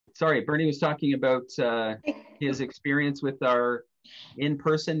Sorry, Bernie was talking about his experience with our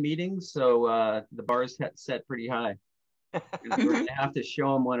in-person meetings. So the bar's set pretty high. We're going to have to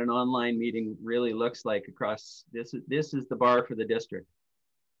show him what an online meeting really looks like across. This is the bar for the district.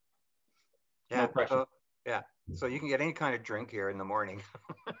 Yeah. No pressure. Yeah. So you can get any kind of drink here in the morning.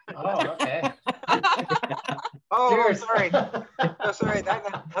 Oh, okay. Oh, Cheers. sorry. No, sorry.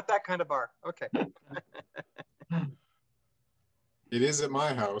 Not that kind of bar. Okay. It is at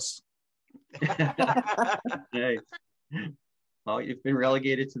my house. Nice. Oh, you've been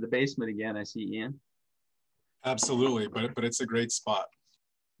relegated to the basement again. I see, Ian. Absolutely, but it's a great spot.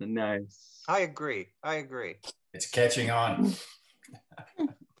 Nice. I agree. It's catching on.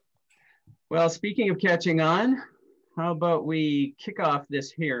 Well, speaking of catching on, how about we kick off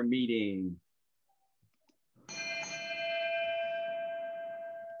this here meeting?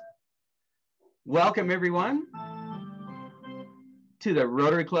 Welcome, everyone, to the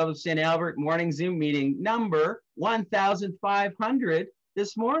Rotary Club of St. Albert morning Zoom meeting number 1500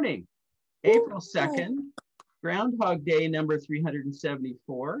 this morning, April 2nd, Groundhog Day number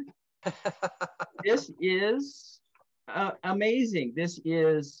 374. This is amazing. This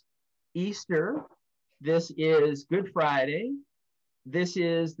is Easter. This is Good Friday. This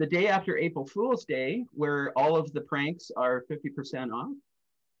is the day after April Fool's Day, where all of the pranks are 50% off.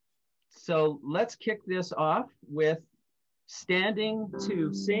 So let's kick this off with Standing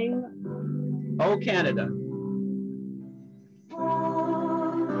to Sing, O Canada.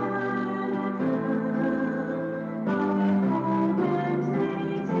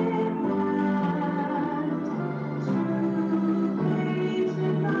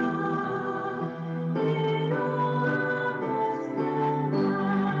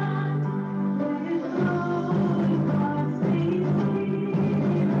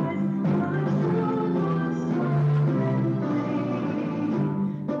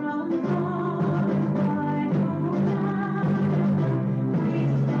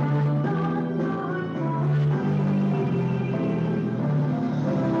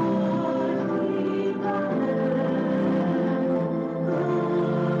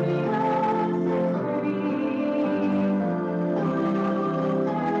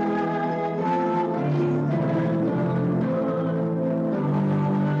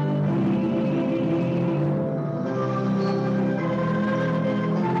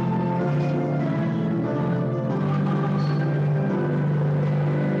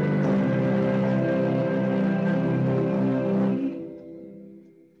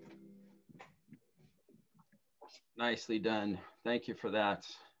 Nicely done. Thank you for that.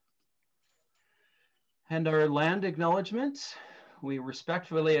 And our land acknowledgement. We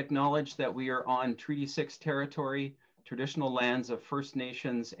respectfully acknowledge that we are on Treaty 6 territory, traditional lands of First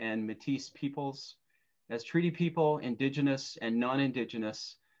Nations and Métis peoples. As treaty people, Indigenous and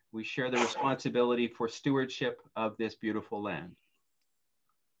non-Indigenous, we share the responsibility for stewardship of this beautiful land.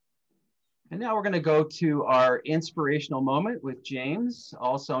 And now we're going to go to our inspirational moment with James,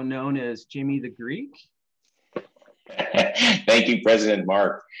 also known as Jimmy the Greek. Thank you, President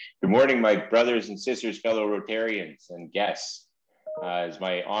Mark. Good morning, my brothers and sisters, fellow Rotarians and guests. It's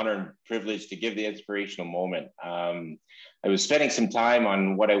my honor and privilege to give the inspirational moment. I was spending some time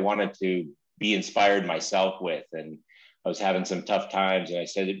on what I wanted to be inspired myself with, and I was having some tough times, and I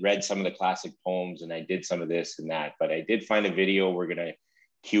read some of the classic poems, and I did some of this and that, but I did find a video we're going to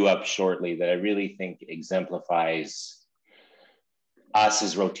queue up shortly that I really think exemplifies us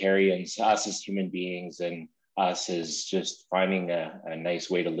as Rotarians, us as human beings, and us as just finding a nice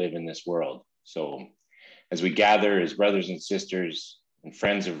way to live in this world. So as we gather as brothers and sisters and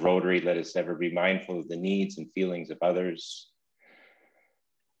friends of Rotary, let us ever be mindful of the needs and feelings of others.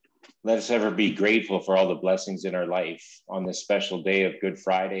 Let us ever be grateful for all the blessings in our life. On this special day of Good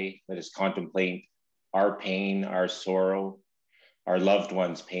Friday, let us contemplate our pain, our sorrow, our loved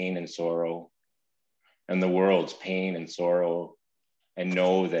ones' pain and sorrow, and the world's pain and sorrow, and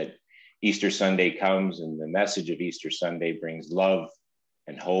know that Easter Sunday comes, and the message of Easter Sunday brings love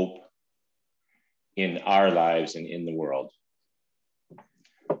and hope in our lives and in the world.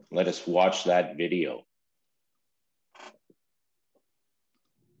 Let us watch that video.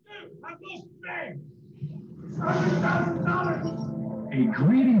 A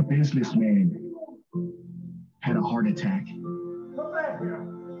greedy businessman had a heart attack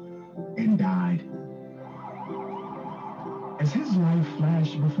and died. As his life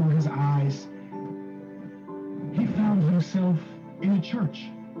flashed before his eyes, he found himself in a church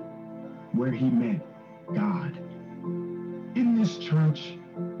where he met God. In this church,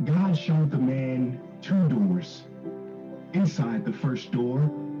 God showed the man two doors. Inside the first door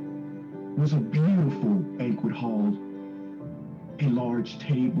was a beautiful banquet hall, a large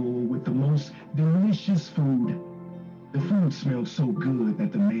table with the most delicious food. The food smelled so good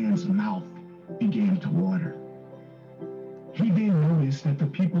that the man's mouth began to water. He then noticed that the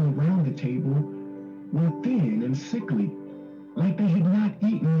people around the table were thin and sickly, like they had not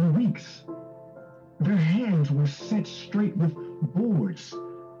eaten in weeks. Their hands were set straight with boards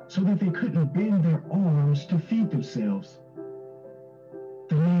so that they couldn't bend their arms to feed themselves.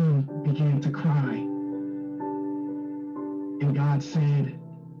 The man began to cry, and God said,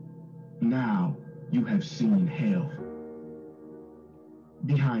 "Now you have seen hell."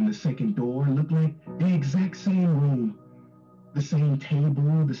 Behind the second door looked like the exact same room, the same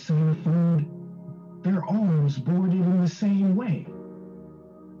table, the same food, their arms boarded in the same way.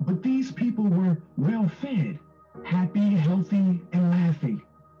 But these people were well fed, happy, healthy, and laughing.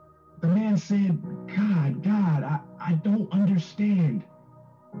 The man said, God, I don't understand."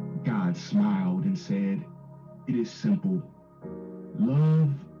 God smiled and said, "It is simple.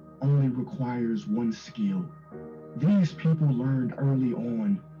 Love only requires one skill. These people learned early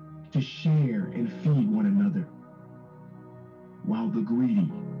on to share and feed one another, while the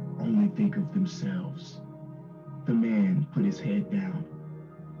greedy only think of themselves." The man put his head down,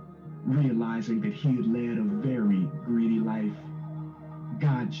 realizing that he had led a very greedy life.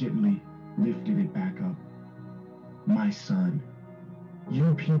 God gently lifted it back up. "My son,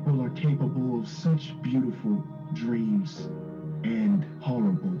 you people are capable of such beautiful dreams and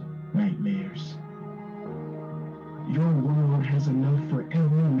horrible nightmares. Your world has enough for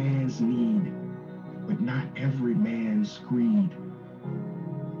every man's need, but not every man's greed.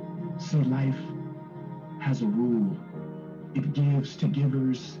 See, life has a rule. It gives to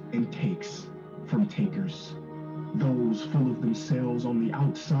givers and takes from takers. Those full of themselves on the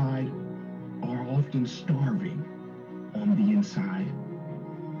outside are often starving on the inside.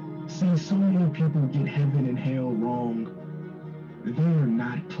 See, so many people get heaven and hell wrong. They are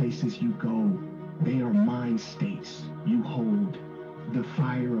not places you go. They are mind states you hold. The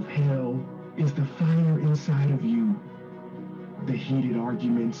fire of hell is the fire inside of you. The heated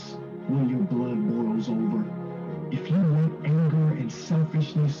arguments when your blood boils over. If you let anger and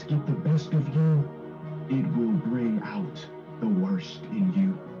selfishness get the best of you, it will bring out the worst in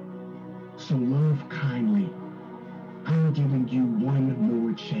you. So love kindly. I'm giving you one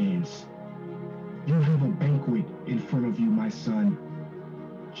more chance. You have a banquet in front of you, my son.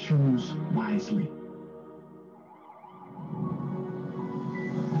 Choose wisely."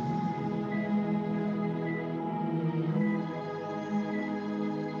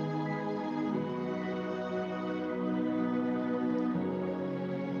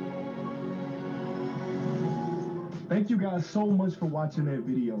 Thank you guys so much for watching that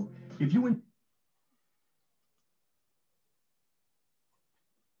video. If you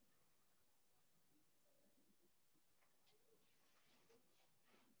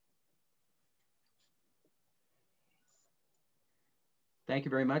Thank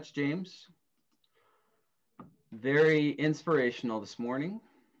you very much, James. Very inspirational this morning.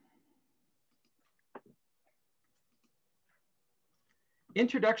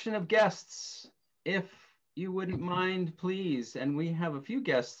 Introduction of guests, if you wouldn't mind, please. And we have a few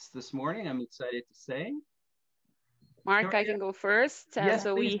guests this morning, I'm excited to say. Mark, I can go first. Yes,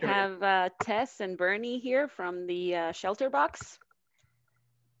 so please, we have Tess and Bernie here from the Shelterbox.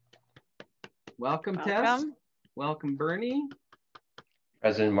 Welcome, Tess. Welcome, Bernie.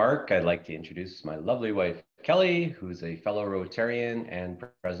 President Mark, I'd like to introduce my lovely wife, Kelly, who's a fellow Rotarian and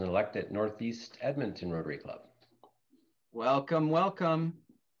president-elect at Northeast Edmonton Rotary Club. Welcome, welcome.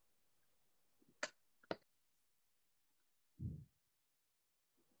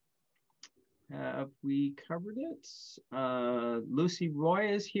 Have we covered it? Lucy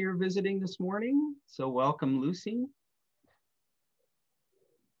Roy is here visiting this morning, so welcome, Lucy.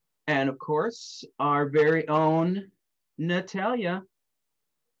 And of course, our very own Natalia.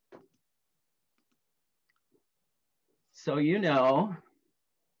 So you know,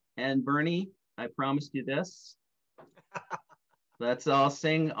 and Bernie, I promised you this. Let's all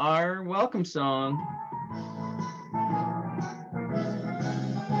sing our welcome song.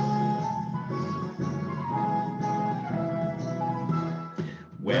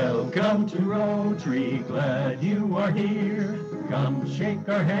 Welcome to Rotary, glad you are here. Come shake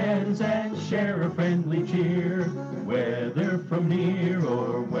our hands and share a friendly cheer. Whether from near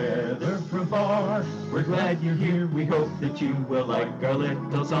or whether from far, we're glad you're here. We hope that you will like our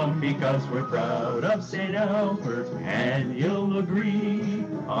little song, because we're proud of St. Albert, and you'll agree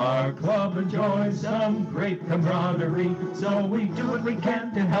our club enjoys some great camaraderie. So we do what we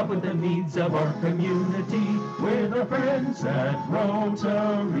can to help with the needs of our community with our friends at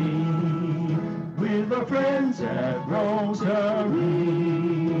Rotary. with our friends at Rotary.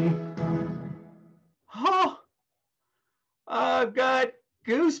 Oh, I've got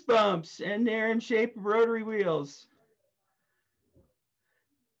goosebumps, and they're in shape of rotary wheels.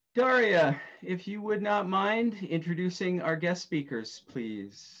 Daria, if you would not mind introducing our guest speakers,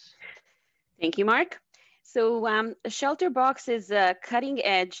 please. Thank you, Mark. So Shelterbox is a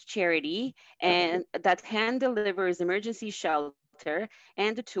cutting-edge charity and that hand delivers emergency shelter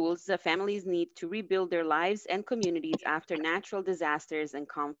and the tools that families need to rebuild their lives and communities after natural disasters and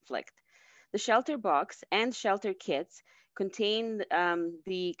conflict. The Shelterbox and shelter kits contain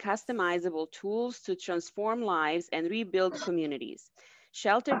the customizable tools to transform lives and rebuild communities.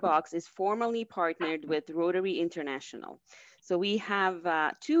 Shelterbox is formally partnered with Rotary International. So we have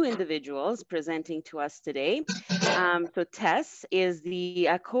two individuals presenting to us today. So Tess is the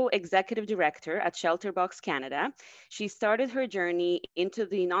co-executive director at Shelterbox Canada. She started her journey into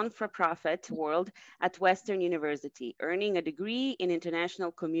the non-for-profit world at Western University, earning a degree in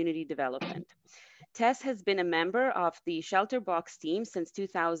international community development. Tess has been a member of the Shelterbox team since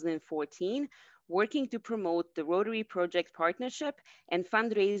 2014, working to promote the Rotary Project Partnership and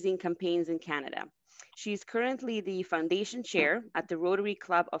fundraising campaigns in Canada. She is currently the foundation chair at the Rotary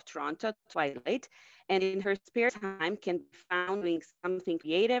Club of Toronto, Twilight, and in her spare time can be found doing something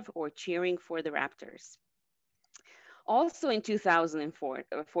creative or cheering for the Raptors. Also in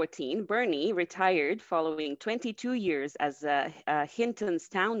 2014, Bernie retired following 22 years as Hinton's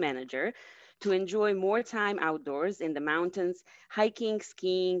town manager to enjoy more time outdoors in the mountains, hiking,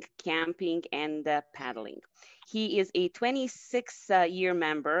 skiing, camping, and paddling. He is a 26-year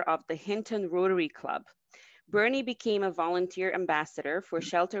member of the Hinton Rotary Club. Bernie became a volunteer ambassador for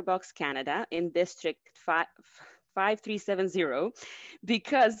Shelterbox Canada in District 5370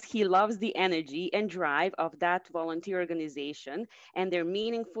 because he loves the energy and drive of that volunteer organization and their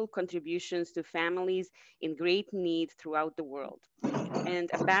meaningful contributions to families in great need throughout the world.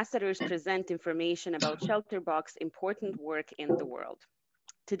 And ambassadors present information about Shelterbox's important work in the world.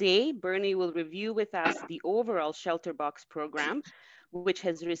 Today, Bernie will review with us the overall Shelterbox program, which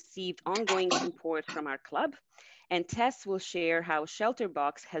has received ongoing support from our club, and Tess will share how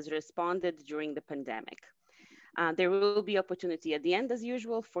Shelterbox has responded during the pandemic. There will be opportunity at the end, as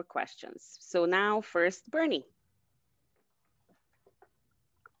usual, for questions. So now, first, Bernie.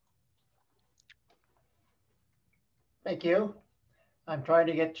 Thank you. I'm trying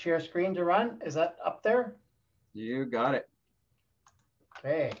to get share screen to run. Is that up there? You got it.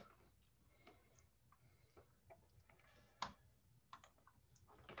 Okay.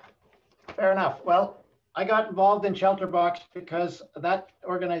 Fair enough. Well, I got involved in Shelterbox because that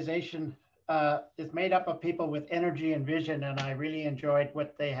organization is made up of people with energy and vision, and I really enjoyed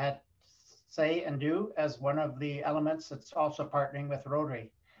what they had to say and do as one of the elements that's also partnering with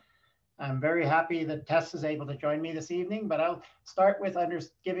Rotary. I'm very happy that Tess is able to join me this evening, but I'll start with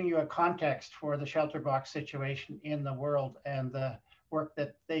giving you a context for the Shelterbox situation in the world and the work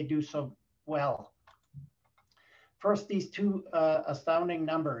that they do so well. First, these two astounding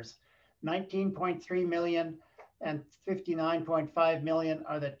numbers, 19.3 million and 59.5 million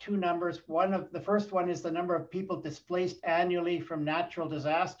are the two numbers. The first one is the number of people displaced annually from natural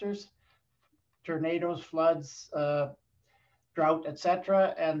disasters, tornadoes, floods, drought,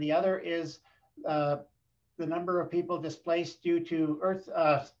 etc. And the other is the number of people displaced due to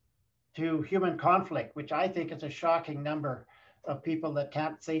human conflict, which I think is a shocking number of people that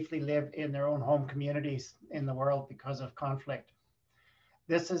can't safely live in their own home communities in the world because of conflict.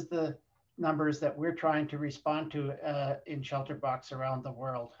 This is the numbers that we're trying to respond to in Shelterbox around the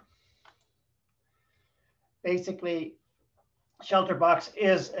world. Basically, Shelterbox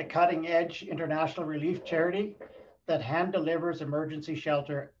is a cutting-edge international relief charity that hand delivers emergency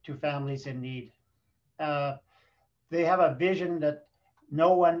shelter to families in need. They have a vision that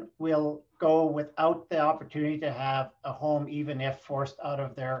no one will go without the opportunity to have a home, even if forced out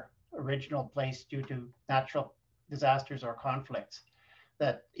of their original place due to natural disasters or conflicts.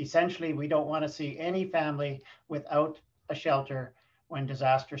 That essentially we don't want to see any family without a shelter when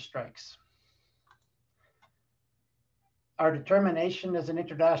disaster strikes. Our determination as an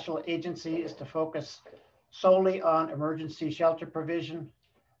international agency is to focus solely on emergency shelter provision.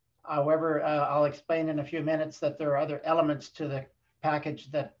 However, I'll explain in a few minutes that there are other elements to the package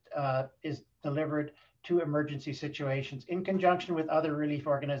that is delivered to emergency situations in conjunction with other relief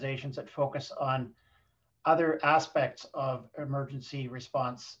organizations that focus on other aspects of emergency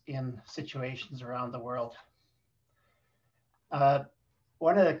response in situations around the world.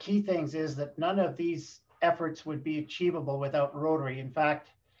 One of the key things is that none of these efforts would be achievable without Rotary. In fact,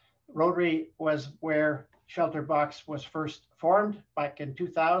 Rotary was where Shelterbox was first formed back in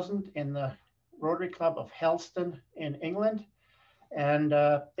 2000 in the Rotary Club of St in England. And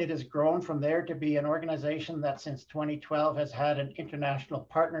it has grown from there to be an organization that since 2012 has had an international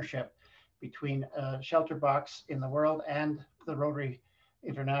partnership between Shelterbox in the world and the Rotary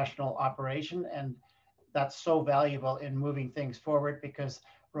International operation. And that's so valuable in moving things forward, because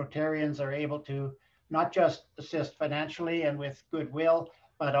Rotarians are able to not just assist financially and with goodwill,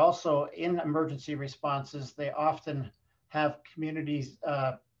 but also in emergency responses. They often have communities,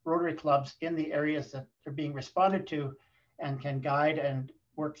 Rotary clubs in the areas that are being responded to, and can guide and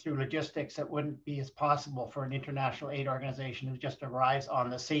work through logistics that wouldn't be as possible for an international aid organization who just arrives on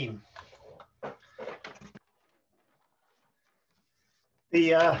the scene.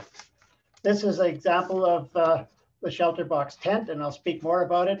 This is an example of the Shelterbox tent, and I'll speak more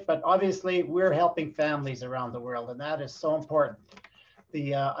about it, but obviously we're helping families around the world, and that is so important.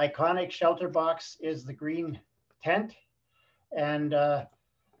 The iconic Shelterbox is the green tent, and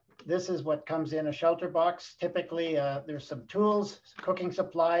this is what comes in a Shelterbox. Typically, there's some tools, cooking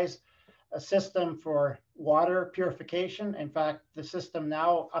supplies, a system for water purification. In fact, the system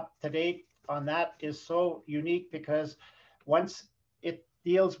now up to date on that is so unique, because once it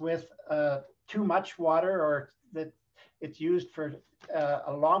deals with too much water, or that it's used for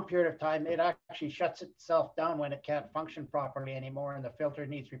a long period of time, it actually shuts itself down when it can't function properly anymore and the filter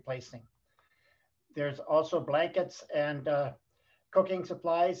needs replacing. There's also blankets and cooking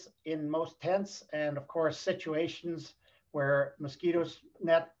supplies in most tents, and of course situations where mosquitoes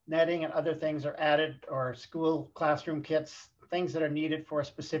netting and other things are added, or school classroom kits, things that are needed for a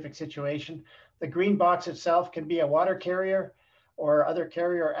specific situation. The green box itself can be a water carrier or other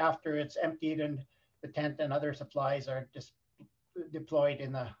carrier after it's emptied and the tent and other supplies are just deployed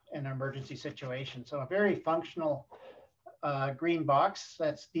in an emergency situation. So a very functional green box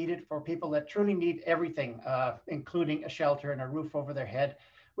that's needed for people that truly need everything, including a shelter and a roof over their head,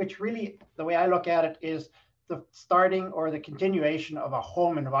 which really, the way I look at it, is the starting or the continuation of a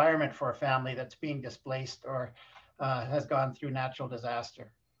home environment for a family that's being displaced or has gone through natural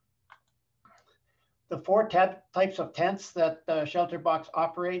disaster. The four types of tents that Shelterbox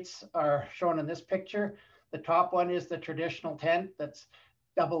operates are shown in this picture. The top one is the traditional tent that's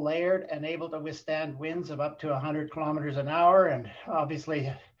double layered and able to withstand winds of up to 100 kilometers an hour, and obviously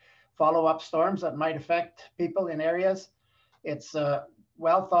follow-up storms that might affect people in areas. It's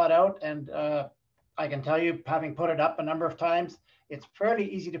well thought out, and I can tell you, having put it up a number of times, it's fairly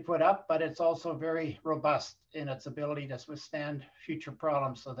easy to put up, but it's also very robust in its ability to withstand future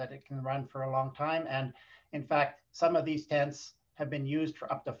problems so that it can run for a long time. And in fact, some of these tents have been used for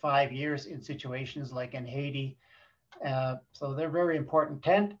up to 5 years in situations like in Haiti. So they're very important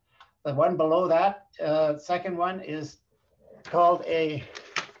tent. The one below that, second one, is called a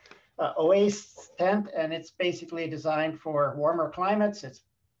Oasis tent, and it's basically designed for warmer climates. It's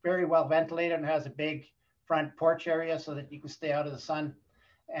very well ventilated and has a big front porch area so that you can stay out of the sun.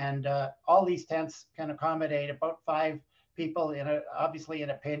 And all these tents can accommodate about 5 people obviously in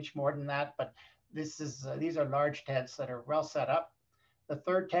a pinch, more than that, but these are large tents that are well set up. The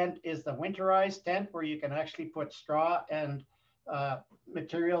third tent is the winterized tent, where you can actually put straw and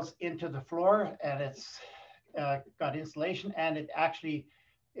materials into the floor, and it's got insulation, and it actually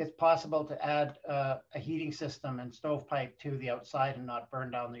is possible to add a heating system and stovepipe to the outside and not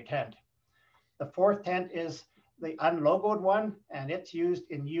burn down the tent. The fourth tent is the unlogoed one, and it's used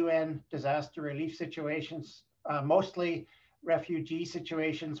in UN disaster relief situations, mostly refugee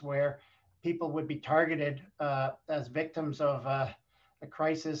situations where people would be targeted as victims of a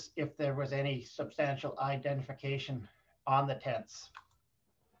crisis if there was any substantial identification on the tents.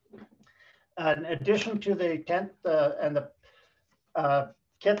 In addition to the tent and the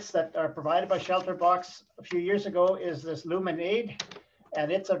kits that are provided by Shelterbox a few years ago is this Luminade, and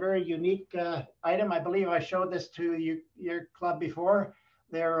it's a very unique item. I believe I showed this to your club before.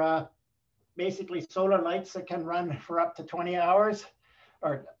 They're basically solar lights that can run for up to 20 hours,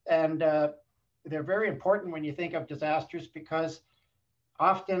 and they're very important when you think of disasters, because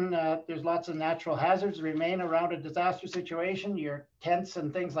often there's lots of natural hazards remain around a disaster situation. Your tents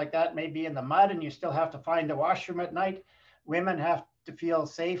and things like that may be in the mud, and you still have to find the washroom at night. Women have to feel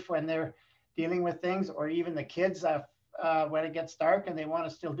safe when they're dealing with things, or even the kids when it gets dark and they want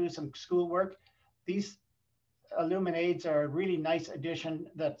to still do some schoolwork. These Illuminades are a really nice addition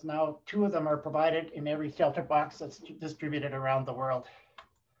that now 2 of them are provided in every Shelterbox that's distributed around the world.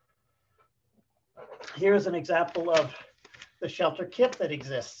 Here's an example of the shelter kit that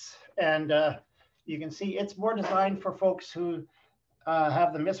exists. And you can see it's more designed for folks who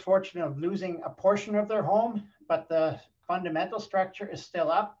have the misfortune of losing a portion of their home, but the fundamental structure is still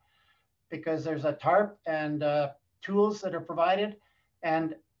up, because there's a tarp and tools that are provided.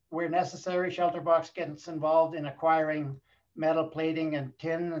 And where necessary, Shelterbox gets involved in acquiring metal plating and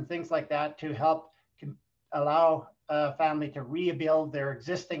tin and things like that to help allow a family to rebuild their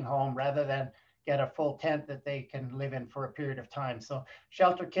existing home rather than get a full tent that they can live in for a period of time. So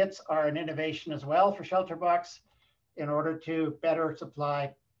shelter kits are an innovation as well for Shelterbox in order to better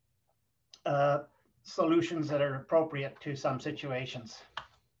supply solutions that are appropriate to some situations.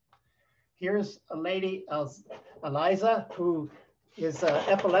 Here's a lady, Eliza, who is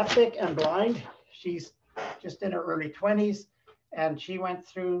epileptic and blind. She's just in her early 20s, and she went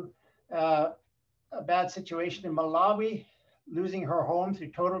through a bad situation in Malawi, losing her home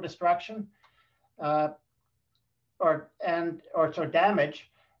through total destruction or damage.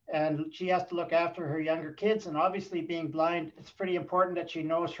 And she has to look after her younger kids. And obviously being blind, it's pretty important that she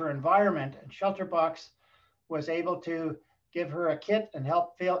knows her environment. And Shelterbox was able to give her a kit and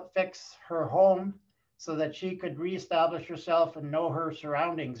help fix her home so that she could reestablish herself and know her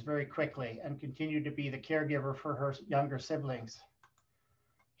surroundings very quickly and continue to be the caregiver for her younger siblings.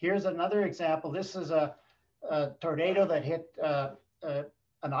 Here's another example. This is a tornado that hit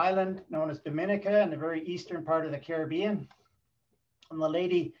an island known as Dominica in the very eastern part of the Caribbean. And the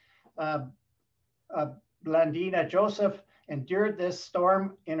lady, Blandina Joseph, endured this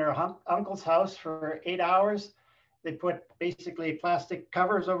storm in her uncle's house for 8 hours. They put basically plastic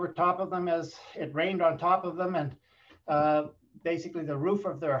covers over top of them as it rained on top of them, and basically the roof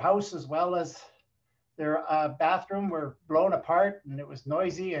of their house as well as their bathroom were blown apart, and it was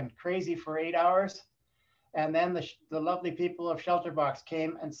noisy and crazy for 8 hours. And then the lovely people of Shelterbox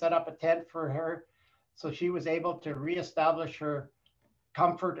came and set up a tent for her, so she was able to reestablish her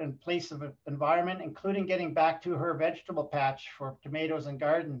comfort and place of environment, including getting back to her vegetable patch for tomatoes and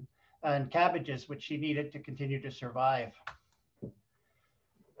garden and cabbages, which she needed to continue to survive.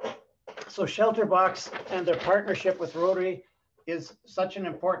 So Shelterbox and their partnership with Rotary is such an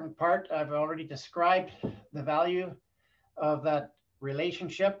important part. I've already described the value of that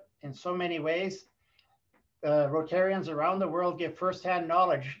relationship in so many ways. Rotarians around the world give firsthand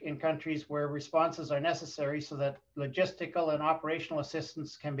knowledge in countries where responses are necessary so that logistical and operational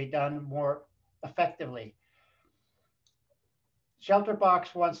assistance can be done more effectively.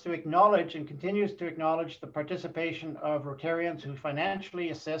 Shelterbox wants to acknowledge and continues to acknowledge the participation of Rotarians who financially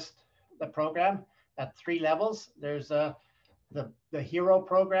assist the program at 3 levels. There's the Hero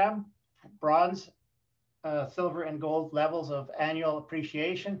program, bronze, silver, and gold levels of annual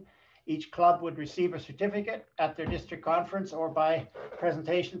appreciation. Each club would receive a certificate at their district conference or by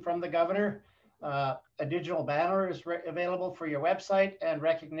presentation from the governor. A digital banner is available for your website and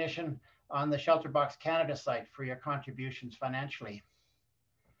recognition on the Shelterbox Canada site for your contributions financially.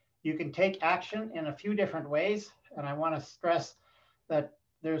 You can take action in a few different ways, and I want to stress that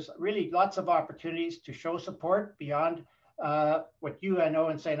there's really lots of opportunities to show support beyond what you, I know,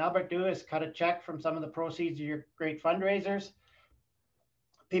 in St. Albert do is cut a check from some of the proceeds of your great fundraisers.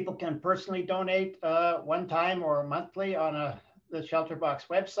 People can personally donate one time or monthly on the Shelterbox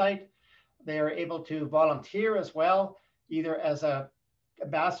website. They are able to volunteer as well, either as an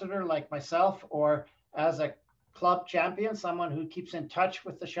ambassador like myself or as a club champion, someone who keeps in touch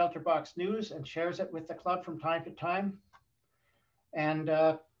with the Shelterbox news and shares it with the club from time to time. And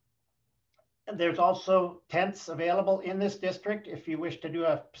there's also tents available in this district if you wish to do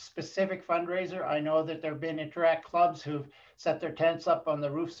a specific fundraiser. I know that there have been Interact clubs who've set their tents up on the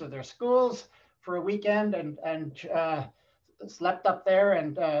roofs of their schools for a weekend and slept up there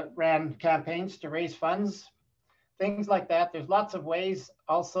and ran campaigns to raise funds, things like that. There's lots of ways.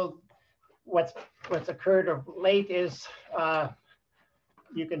 Also, what's occurred of late is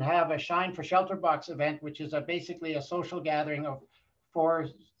you can have a Shine for Shelterbox event, which is basically a social gathering of 4,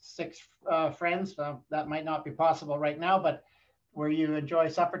 6 friends. That might not be possible right now, but where you enjoy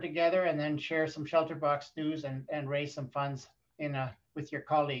supper together and then share some Shelterbox news and raise some funds with your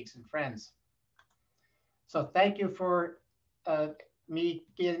colleagues and friends. So thank you for me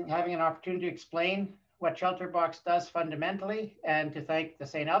having an opportunity to explain what Shelterbox does fundamentally, and to thank the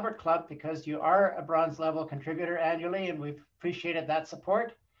St. Albert Club because you are a bronze level contributor annually, and we've appreciated that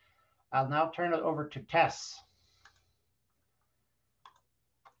support. I'll now turn it over to Tess.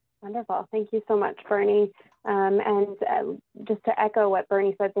 Wonderful. Thank you so much, Bernie. Just to echo what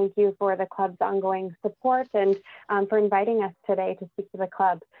Bernie said, thank you for the club's ongoing support and for inviting us today to speak to the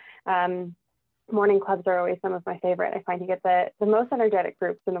club. Morning clubs are always some of my favorite. I find you get the most energetic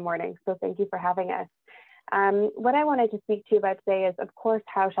groups in the morning, so thank you for having us. What I wanted to speak to you about today is, of course,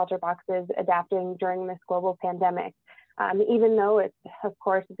 how Shelterbox is adapting during this global pandemic. Even though it's, of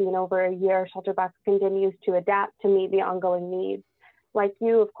course, been over a year, Shelterbox continues to adapt to meet the ongoing needs. Like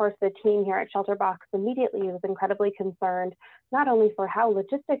you, of course, the team here at Shelterbox immediately was incredibly concerned, not only for how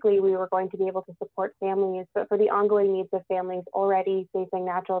logistically we were going to be able to support families, but for the ongoing needs of families already facing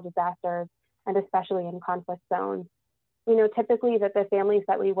natural disasters, and especially in conflict zones. We know typically that the families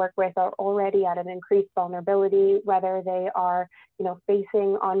that we work with are already at an increased vulnerability, whether they are,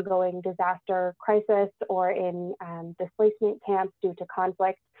 facing ongoing disaster crisis or in displacement camps due to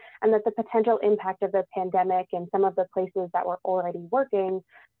conflict, and that the potential impact of the pandemic in some of the places that were already working,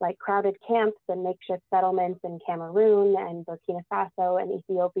 like crowded camps and makeshift settlements in Cameroon and Burkina Faso and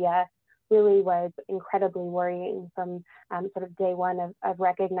Ethiopia, really was incredibly worrying from sort of day one of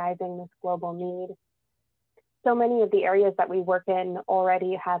recognizing this global need. So many of the areas that we work in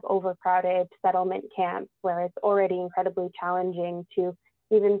already have overcrowded settlement camps where it's already incredibly challenging to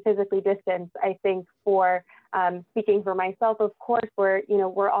even physically distance. I think for speaking for myself, of course,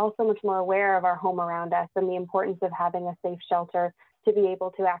 we're all so much more aware of our home around us and the importance of having a safe shelter to be able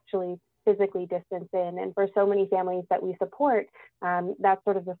to actually physically distance in. And for so many families that we support, that's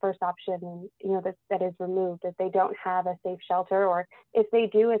sort of the first option, that is removed, if they don't have a safe shelter, or if they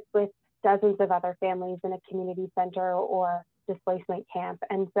do, it's with dozens of other families in a community center or displacement camp.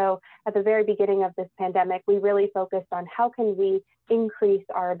 And so at the very beginning of this pandemic, we really focused on how can we increase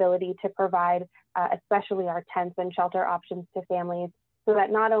our ability to provide, especially our tents and shelter options to families, so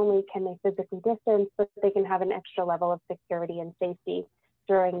that not only can they physically distance, but they can have an extra level of security and safety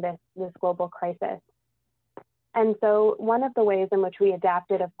during this global crisis. And so one of the ways in which we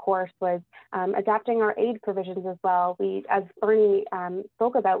adapted, of course, was adapting our aid provisions as well. We, as Bernie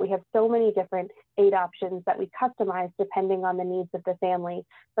spoke about, we have so many different aid options that we customize depending on the needs of the family.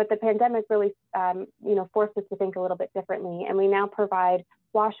 But the pandemic really, forced us to think a little bit differently. And we now provide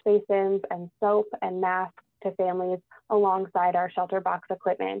wash basins and soap and masks to families alongside our Shelterbox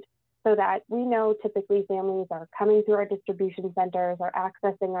equipment, so that we know typically families are coming through our distribution centers or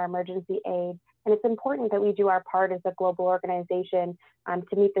accessing our emergency aid. And it's important that we do our part as a global organization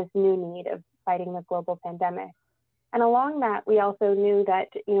to meet this new need of fighting the global pandemic. And along that, we also knew that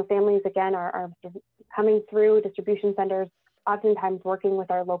families, again, are coming through distribution centers, oftentimes working with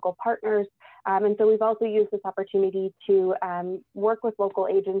our local partners. And so we've also used this opportunity to work with local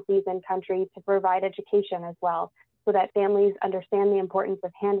agencies and country to provide education as well, so that families understand the importance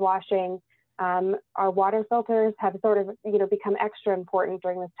of hand washing. Our water filters have sort of, become extra important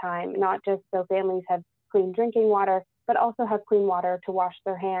during this time, not just so families have clean drinking water, but also have clean water to wash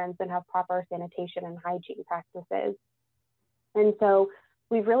their hands and have proper sanitation and hygiene practices. And so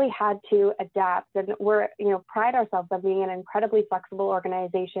we've really had to adapt, and we're, pride ourselves on being an incredibly flexible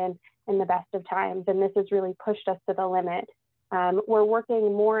organization in the best of times. And this has really pushed us to the limit. We're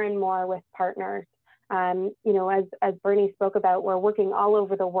working more and more with partners. As Bernie spoke about, we're working all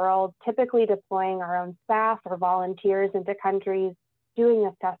over the world, typically deploying our own staff or volunteers into countries, doing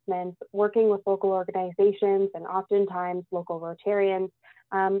assessments, working with local organizations and oftentimes local Rotarians.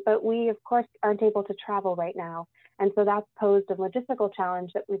 But we, of course, aren't able to travel right now. And so that's posed a logistical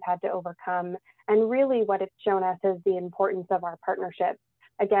challenge that we've had to overcome. And really what it's shown us is the importance of our partnerships.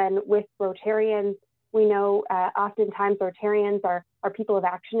 Again, with Rotarians, we know oftentimes Rotarians are people of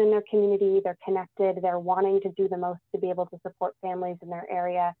action in their community. They're connected. They're wanting to do the most to be able to support families in their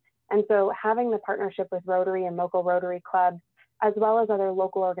area. And so having the partnership with Rotary and local Rotary clubs, as well as other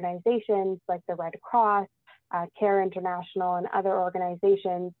local organizations like the Red Cross, Care International, and other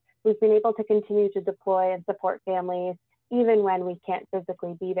organizations, we've been able to continue to deploy and support families even when we can't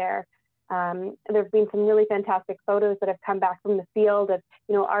physically be there. There have been some really fantastic photos that have come back from the field of,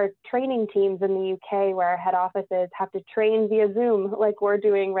 our training teams in the UK, where our head offices have to train via Zoom, like we're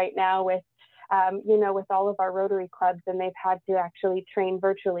doing right now with, with all of our Rotary clubs, and they've had to actually train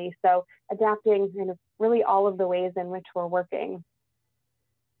virtually. So adapting really all of the ways in which we're working.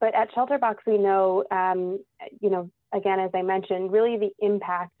 But at Shelterbox, we know, again, as I mentioned, really the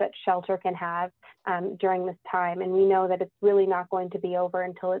impact that shelter can have during this time. And we know that it's really not going to be over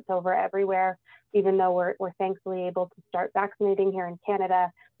until it's over everywhere, even though we're thankfully able to start vaccinating here in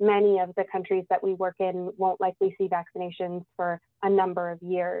Canada. Many of the countries that we work in won't likely see vaccinations for a number of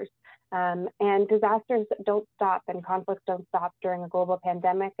years. And disasters don't stop and conflicts don't stop during a global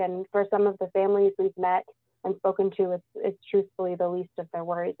pandemic. And for some of the families we've met and spoken to, it's truthfully the least of their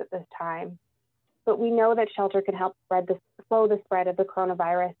worries at this time. But we know that shelter can help slow the spread of the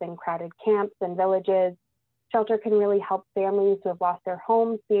coronavirus in crowded camps and villages. Shelter can really help families who have lost their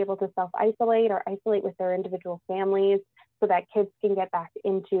homes be able to self-isolate or isolate with their individual families, so that kids can get back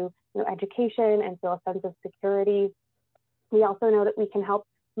into education and feel a sense of security. We also know that we can help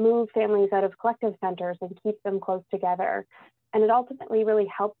move families out of collective centers and keep them close together. And it ultimately really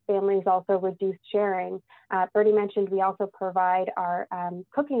helps families also reduce sharing. Bernie mentioned we also provide our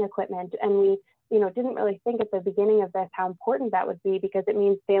cooking equipment, and we didn't really think at the beginning of this how important that would be, because it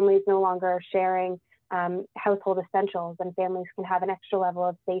means families no longer are sharing household essentials, and families can have an extra level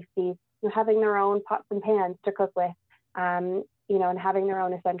of safety, having their own pots and pans to cook with, and having their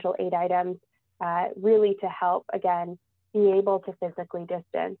own essential aid items, really to help, again, be able to physically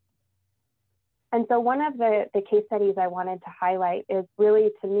distance. And so one of the case studies I wanted to highlight is really,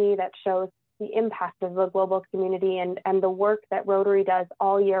 to me, that shows the impact of the global community and the work that Rotary does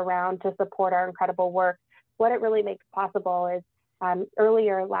all year round to support our incredible work. What it really makes possible is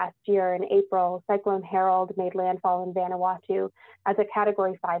earlier last year in April, Cyclone Harold made landfall in Vanuatu as a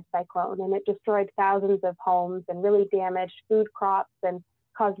Category 5 cyclone, and it destroyed thousands of homes and really damaged food crops and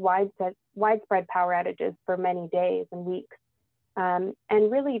caused widespread power outages for many days and weeks. And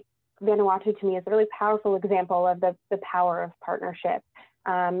really, Vanuatu to me is a really powerful example of the power of partnership.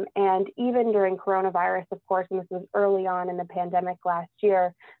 And even during coronavirus, of course, and this was early on in the pandemic last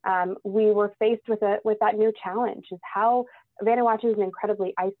year, we were faced with that new challenge, is how Vanuatu is an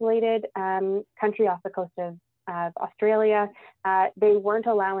incredibly isolated country off the coast of Australia. They weren't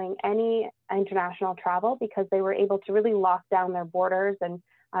allowing any international travel because they were able to really lock down their borders and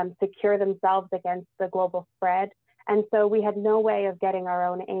secure themselves against the global spread. And so we had no way of getting our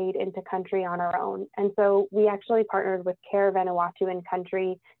own aid into country on our own. And so we actually partnered with Care Vanuatu in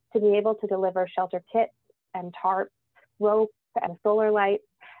country to be able to deliver shelter kits and tarps, rope and solar lights,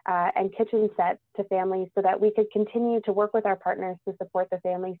 and kitchen sets to families so that we could continue to work with our partners to support the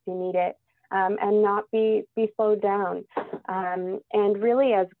families who need it, and not be slowed down. And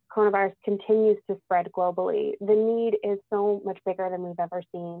really, as coronavirus continues to spread globally, the need is so much bigger than we've ever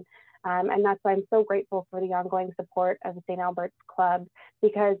seen. And that's why I'm so grateful for the ongoing support of the St. Albert's Club,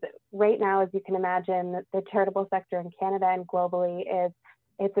 because right now, as you can imagine, the charitable sector in Canada and globally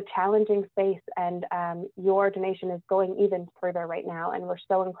it's a challenging space, and your donation is going even further right now, and we're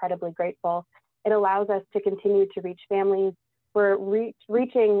so incredibly grateful. It allows us to continue to reach families. We're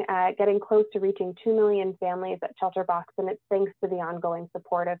getting close to reaching 2 million families at Shelterbox, and it's thanks to the ongoing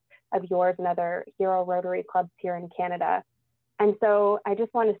support of yours and other hero Rotary clubs here in Canada. And so I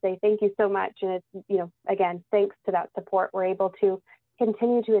just want to say thank you so much. And it's, again, thanks to that support, we're able to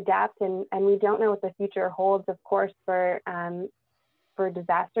continue to adapt, and we don't know what the future holds, of course, for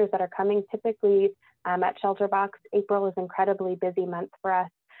disasters that are coming. Typically at Shelterbox, April is an incredibly busy month for us,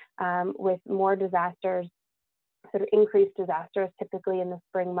 with more disasters, sort of increased disasters typically in the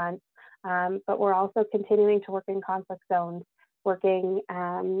spring months. But we're also continuing to work in conflict zones, working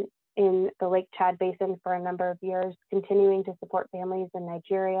in the Lake Chad Basin for a number of years, continuing to support families in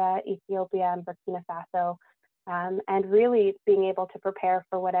Nigeria, Ethiopia, and Burkina Faso, and really being able to prepare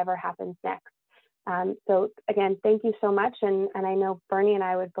for whatever happens next. So again, thank you so much. And I know Bernie and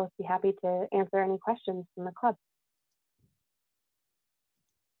I would both be happy to answer any questions from the club.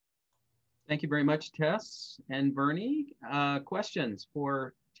 Thank you very much, Tess and Bernie. Questions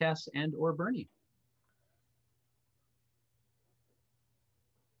for Tess and or Bernie?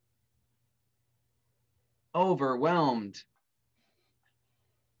 Overwhelmed.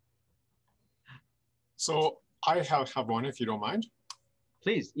 So I have one, if you don't mind.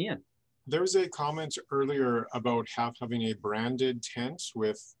 Please, Ian. There was a comment earlier about having a branded tent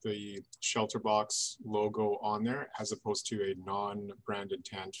with the Shelterbox logo on there, as opposed to a non-branded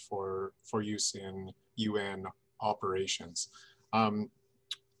tent for use in UN operations. I'm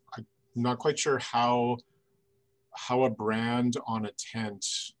not quite sure how a brand on a tent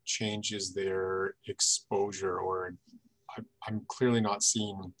changes their exposure, or I'm clearly not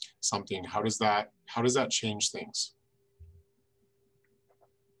seeing something. How does that change things?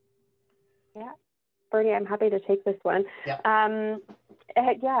 Yeah, Bernie, I'm happy to take this one. Yeah.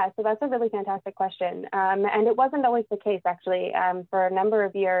 Yeah, so that's a really fantastic question. And it wasn't always the case, actually. For a number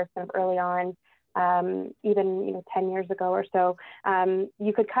of years, kind of early on, even 10 years ago or so,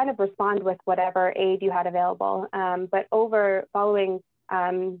 you could kind of respond with whatever aid you had available. But following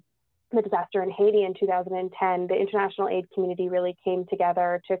the disaster in Haiti in 2010, the international aid community really came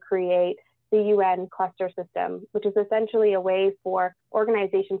together to create the UN cluster system, which is essentially a way for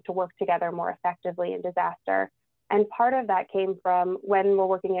organizations to work together more effectively in disaster. And part of that came from when we're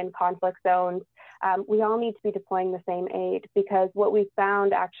working in conflict zones, we all need to be deploying the same aid, because what we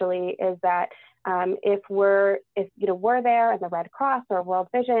found actually is that if we're there and the Red Cross or World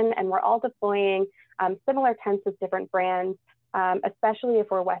Vision, and we're all deploying similar tents with different brands, especially if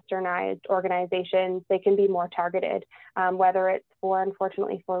we're westernized organizations, they can be more targeted, whether it's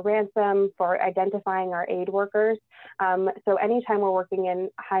unfortunately, for ransom, for identifying our aid workers. So anytime we're working in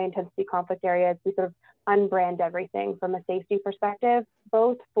high intensity conflict areas, we sort of unbrand everything from a safety perspective,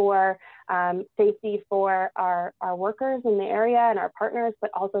 both for safety for our workers in the area and our partners,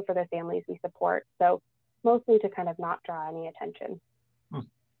 but also for the families we support. So mostly to kind of not draw any attention.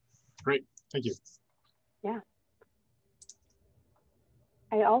 Great, thank you. Yeah.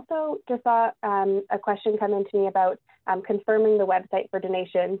 I also just saw a question come into me about confirming the website for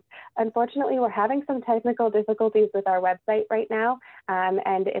donations. Unfortunately, we're having some technical difficulties with our website right now,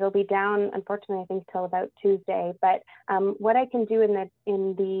 and it'll be down, unfortunately, I think till about Tuesday. But what I can do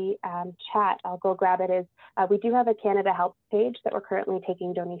in the chat, I'll go grab it, is we do have a Canada Help page that we're currently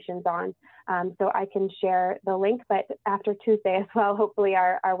taking donations on. So I can share the link, but after Tuesday as well, hopefully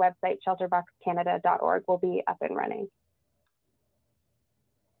our website, shelterboxcanada.org, will be up and running.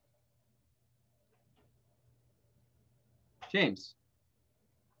 James.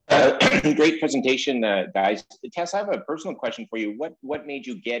 Great presentation, guys. Tess, I have a personal question for you. What made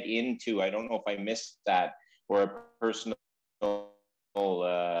you get into, I don't know if I missed that, or a personal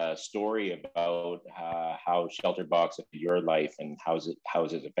story about how Shelterbox affected your life, and how is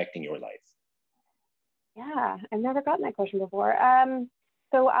it affecting your life? Yeah, I've never gotten that question before.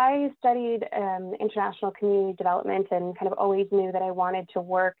 So I studied international community development and kind of always knew that I wanted to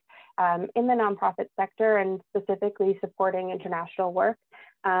work in the nonprofit sector and specifically supporting international work.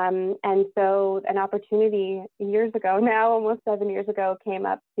 And so an opportunity years ago now, almost 7 years ago, came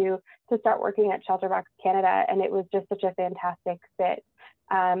up to start working at Shelterbox Canada, and it was just such a fantastic fit.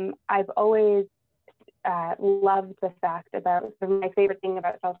 I've always loved the fact about, my favorite thing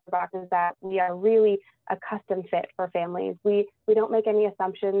about Shelterbox is that we are really a custom fit for families. We don't make any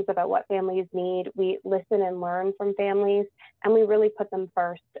assumptions about what families need. We listen and learn from families, and we really put them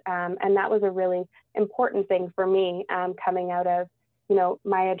first. And that was a really important thing for me coming out of,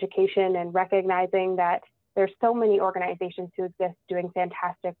 my education, and recognizing that there's so many organizations who exist doing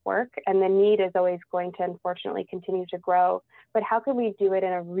fantastic work, and the need is always going to, unfortunately, continue to grow. But how can we do it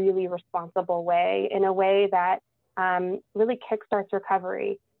in a really responsible way, in a way that really kickstarts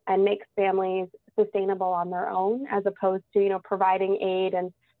recovery and makes families sustainable on their own, as opposed to, providing aid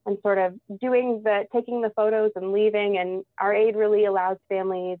and sort of taking the photos and leaving. And our aid really allows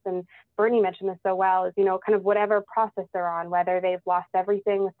families, and Bernie mentioned this so well, is, kind of whatever process they're on, whether they've lost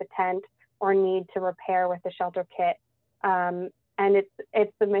everything with the tent or need to repair with the shelter kit. And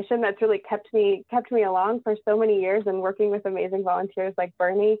it's the mission that's really kept me along for so many years, and working with amazing volunteers like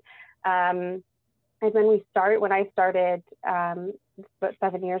Bernie. And when I started about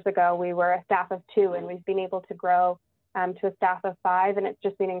 7 years ago, we were a staff of 2, and we've been able to grow to a staff of 5, and it's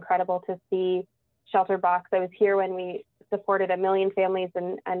just been incredible to see Shelterbox. I was here when we supported 1 million families,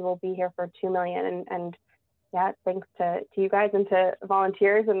 and we'll be here for 2 million. And yeah, thanks to you guys and to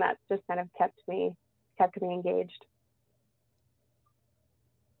volunteers, and that's just kind of kept me engaged.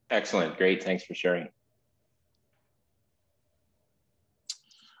 Excellent, great, thanks for sharing.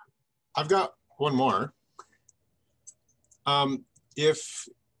 I've got one more.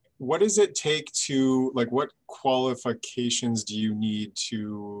 What does it take to, what qualifications do you need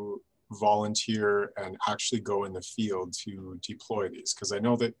to volunteer and actually go in the field to deploy these? Because I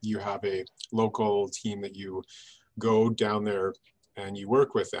know that you have a local team that you go down there and you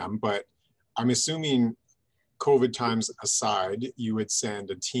work with them, but I'm assuming, COVID times aside, you would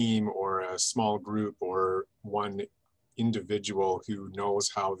send a team or a small group or one individual who knows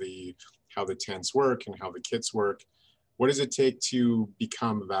how the tents work and how the kits work. What does it take to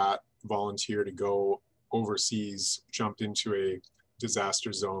become that volunteer to go overseas, jump into a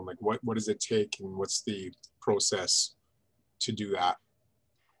disaster zone? What does it take, and what's the process to do that?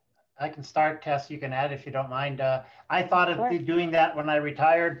 I can start, Tess, you can add if you don't mind. I thought of doing that when I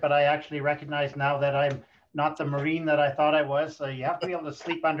retired, but I actually recognize now that I'm not the Marine that I thought I was. So you have to be able to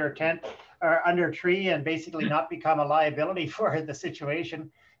sleep under a tent or under a tree and basically not become a liability for the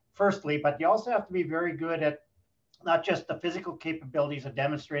situation, firstly, but you also have to be very good at not just the physical capabilities of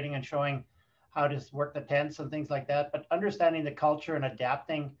demonstrating and showing how to work the tents and things like that, but understanding the culture and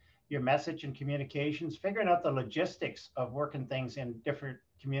adapting your message and communications, figuring out the logistics of working things in different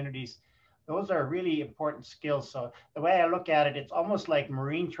communities. Those are really important skills. So the way I look at it, it's almost like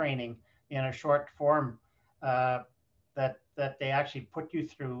Marine training in a short form that they actually put you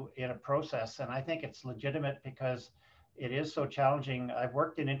through in a process. And I think it's legitimate because it is so challenging. I've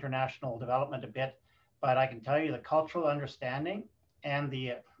worked in international development a bit, but I can tell you the cultural understanding and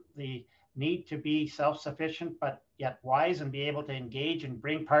the need to be self-sufficient, but yet wise, and be able to engage and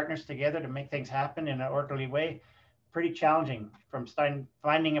bring partners together to make things happen in an orderly way. pretty challenging, from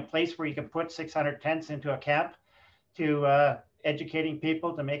finding a place where you can put 600 tents into a camp to educating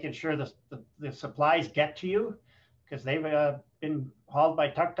people, to making sure the supplies get to you, because they've been hauled by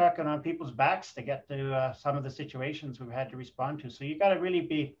tuk-tuk and on people's backs to get to some of the situations we've had to respond to. So you got to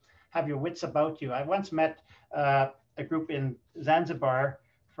really have your wits about you. I once met a group in Zanzibar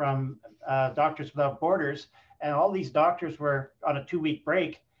from Doctors Without Borders, and all these doctors were on a 2-week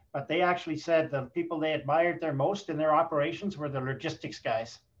break, but they actually said the people they admired their most in their operations were the logistics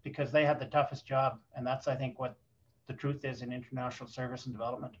guys, because they had the toughest job. And that's, I think, what the truth is in international service and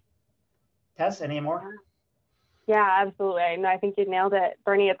development. Tess, any more? Yeah, absolutely. No, I think you nailed it,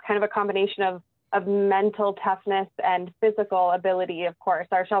 Bernie. It's kind of a combination of mental toughness and physical ability. Of course,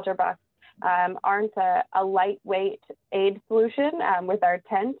 our Shelterbox aren't a lightweight aid solution with our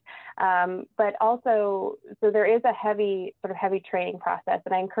tent, but also, so there is a heavy training process,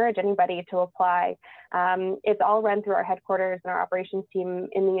 and I encourage anybody to apply. It's all run through our headquarters and our operations team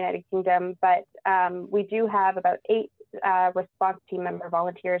in the United Kingdom, but we do have about 8 response team member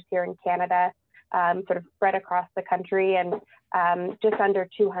volunteers here in Canada, sort of spread across the country, and just under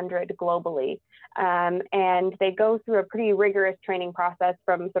 200 globally. And they go through a pretty rigorous training process,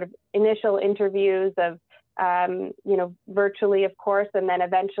 from sort of initial interviews of, virtually, of course, and then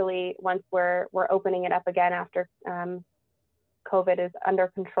eventually, once we're opening it up again after COVID is under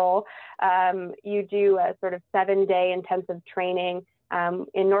control, you do a sort of 7-day intensive training.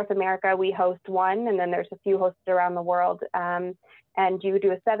 In North America, we host one, and then there's a few hosted around the world. And you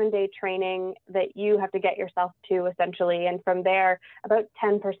do a 7-day training that you have to get yourself to, essentially. And from there, about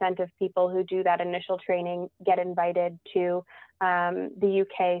 10% of people who do that initial training get invited to the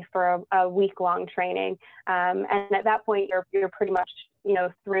UK for a week-long training. And at that point, you're pretty much,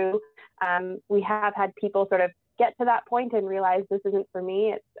 through. We have had people sort of get to that point and realize this isn't for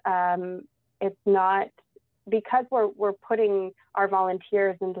me. It's not, because we're putting our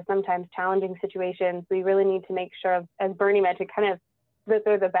volunteers into sometimes challenging situations. We really need to make sure, as Bernie mentioned, kind of that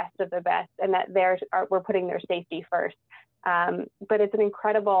they're the best of the best, and that we're putting their safety first. But it's an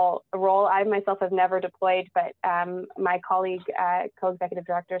incredible role. I myself have never deployed, but my colleague, co-executive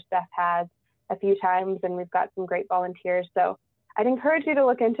director Steph, has a few times, and we've got some great volunteers. So I'd encourage you to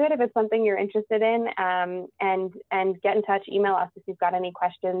look into it if it's something you're interested in, and get in touch. Email us if you've got any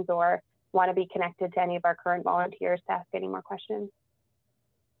questions or want to be connected to any of our current volunteers to ask any more questions.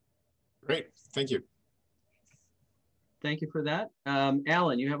 Great, thank you. Thank you for that.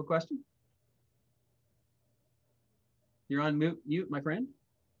 Alan, you have a question? You're on mute, my friend.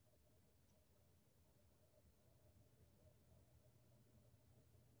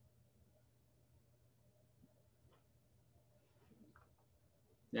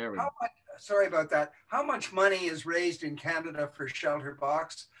 There we go. Sorry about that. How much money is raised in Canada for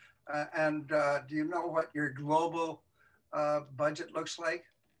Shelterbox? And do you know what your global budget looks like?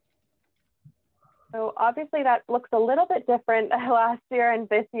 So obviously that looks a little bit different last year and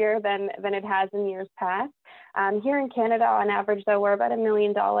this year than it has in years past. Here in Canada, on average, though, we're about $1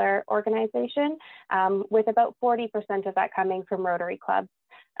 million organization, with about 40% of that coming from Rotary Clubs,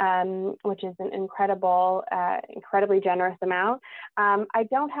 which is an incredibly generous amount. I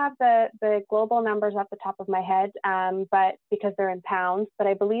don't have the global numbers off the top of my head, but because they're in pounds, but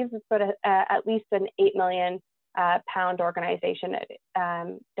I believe it's sort of at least an 8 million pound organization. It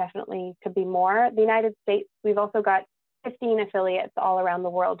definitely could be more. The United States, we've also got 15 affiliates all around the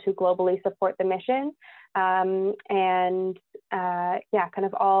world who globally support the mission, and kind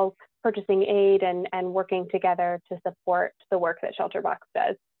of all purchasing aid and working together to support the work that Shelterbox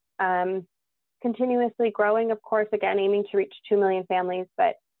does. Continuously growing, of course, again, aiming to reach 2 million families,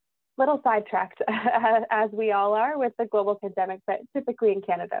 but little sidetracked as we all are with the global pandemic, but typically in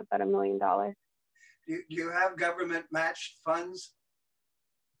Canada, about $1 million. Do you have government matched funds?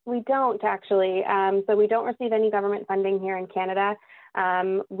 We don't, actually. So we don't receive any government funding here in Canada.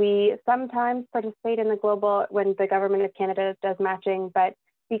 We sometimes participate in the global when the government of Canada does matching, but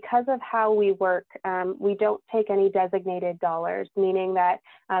because of how we work, we don't take any designated dollars, meaning that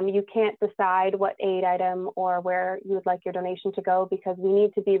you can't decide what aid item or where you would like your donation to go, because we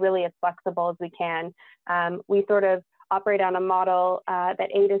need to be really as flexible as we can. We sort of operate on a model that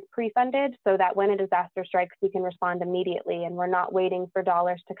aid is pre-funded, so that when a disaster strikes, we can respond immediately, and we're not waiting for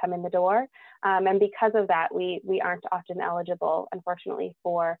dollars to come in the door. And because of that, we aren't often eligible, unfortunately,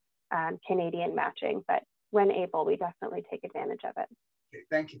 for Canadian matching, but when able, we definitely take advantage of it. Okay,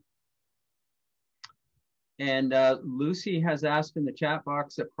 thank you. And Lucy has asked in the chat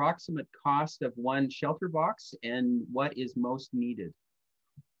box, approximate cost of one Shelterbox and what is most needed?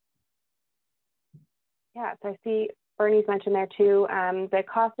 Yeah, so I see Bernie's mentioned there too, the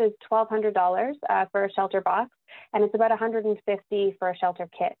cost is $1,200 for a shelter box, and it's about $150 for a shelter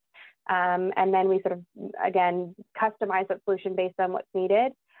kit. And then we sort of, again, customize that solution based on what's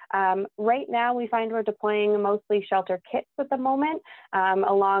needed. Right now, we find we're deploying mostly shelter kits at the moment,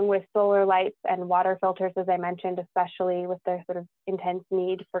 along with solar lights and water filters, as I mentioned, especially with the sort of intense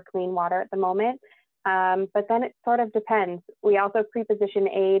need for clean water at the moment. But then it sort of depends. We also pre-position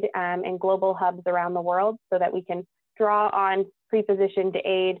aid in global hubs around the world so that we can draw on pre-positioned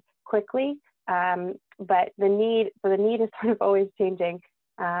aid quickly. But the need is sort of always changing.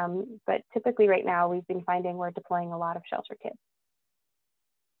 But typically right now, we've been finding we're deploying a lot of shelter kits.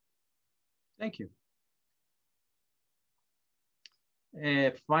 Thank you.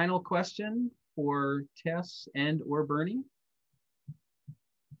 A final question for Tess and or Bernie.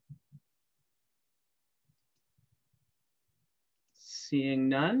 Seeing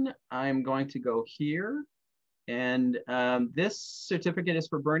none, I'm going to go here. And this certificate is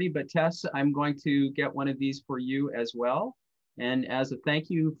for Bernie, but Tess, I'm going to get one of these for you as well. And as a thank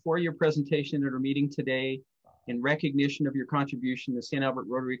you for your presentation at our meeting today, in recognition of your contribution, the St. Albert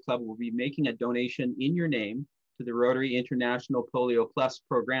Rotary Club will be making a donation in your name to the Rotary International Polio Plus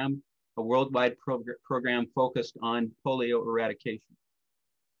program, a worldwide program focused on polio eradication.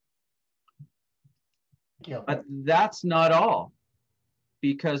 Thank you. But that's not all,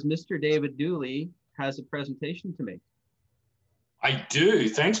 because Mr. David Dooley has a presentation to make. I do.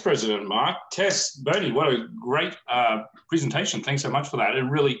 Thanks, President Mark. Tess, Bernie, what a great presentation. Thanks so much for that. It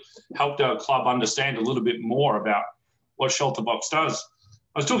really helped our club understand a little bit more about what Shelterbox does.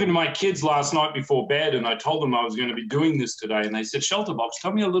 I was talking to my kids last night before bed, and I told them I was going to be doing this today, and they said, Shelterbox,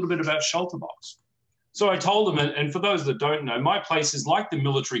 tell me a little bit about Shelterbox. So I told them, and for those that don't know, my place is like the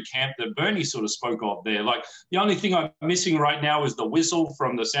military camp that Bernie sort of spoke of there. Like, the only thing I'm missing right now is the whistle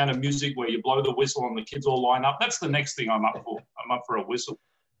from The Sound of Music, where you blow the whistle and the kids all line up. That's the next thing I'm up for. I'm up for a whistle.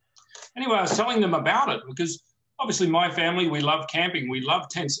 Anyway, I was telling them about it because obviously my family, we love camping. We love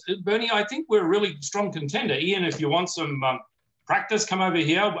tents. Bernie, I think we're a really strong contender. Ian, if you want some practice, come over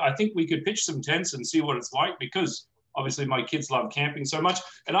here. I think we could pitch some tents and see what it's like, because obviously my kids love camping so much,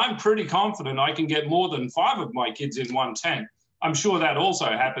 and I'm pretty confident I can get more than 5 of my kids in one tent. I'm sure that also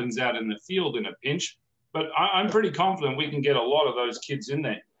happens out in the field in a pinch, but I'm pretty confident we can get a lot of those kids in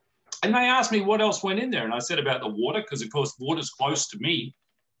there. And they asked me what else went in there, and I said about the water, because of course water's close to me.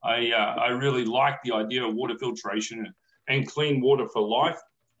 I really like the idea of water filtration and clean water for life.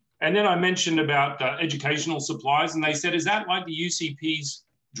 And then I mentioned about educational supplies, and they said, is that like the UCP's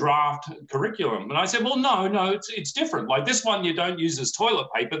draft curriculum? And I said, well, no, it's different. Like this one you don't use as toilet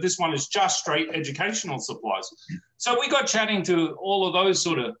paper. This one is just straight educational supplies. So we got chatting to all those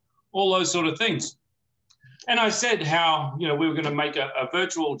sort of things. And I said how, we were going to make a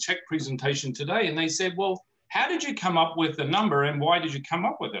virtual check presentation today. And they said, well, how did you come up with the number and why did you come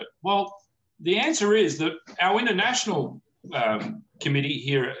up with it? Well, the answer is that our international committee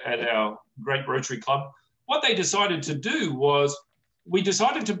here at our great Rotary Club, what they decided to do was, we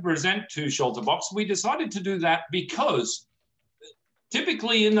decided to present to Shelterbox. We decided to do that because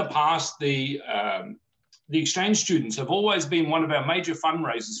typically in the past, the exchange students have always been one of our major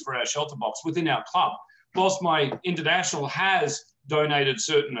fundraisers for our Shelterbox within our club. Whilst my international has donated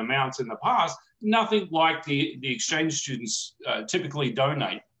certain amounts in the past, nothing like the exchange students typically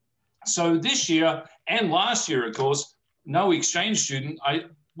donate. So this year and last year, of course, no exchange student,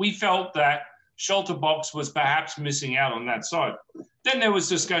 we felt that Shelterbox was perhaps missing out on that side. Then there was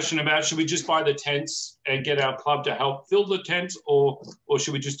discussion about, should we just buy the tents and get our club to help fill the tents, or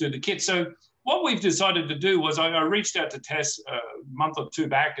should we just do the kit? So what we've decided to do was I reached out to Tess a month or 2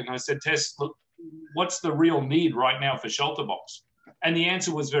 back, and I said, Tess, look, what's the real need right now for Shelterbox? And the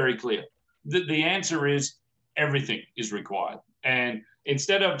answer was very clear. The answer is everything is required. And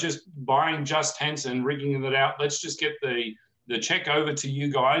instead of just buying just tents and rigging it out, let's just get the check over to you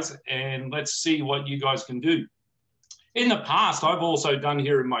guys and let's see what you guys can do. In the past, I've also done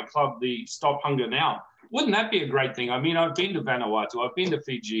here in my club the Stop Hunger Now. Wouldn't that be a great thing? I mean, I've been to Vanuatu, I've been to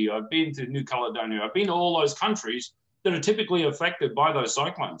Fiji, I've been to New Caledonia, I've been to all those countries that are typically affected by those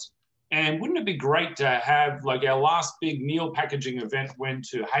cyclones. And wouldn't it be great to have, like, our last big meal packaging event went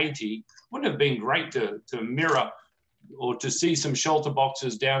to Haiti? Wouldn't it have been great to mirror or to see some shelter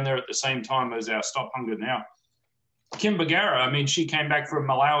boxes down there at the same time as our Stop Hunger Now? Kim Bagara, I mean, she came back from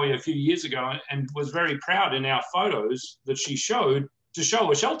Malawi a few years ago and was very proud in our photos that she showed to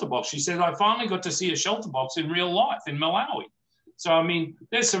show a shelter box. She said, I finally got to see a shelter box in real life in Malawi. So, I mean,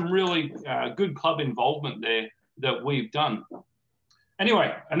 there's some really good club involvement there that we've done.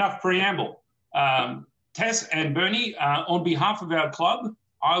 Anyway, enough preamble. Tess and Bernie, on behalf of our club,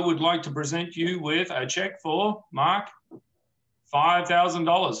 I would like to present you with a check for, Mark,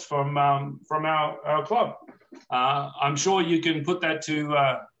 $5,000 from our club. I'm sure you can put that to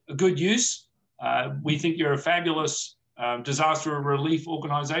a good use. We think you're a fabulous disaster relief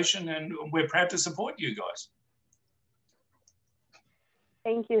organization, and we're proud to support you guys.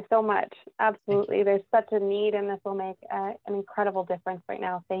 Thank you so much. Absolutely. There's such a need, and this will make an incredible difference right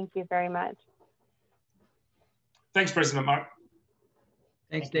now. Thank you very much. Thanks, President Mark.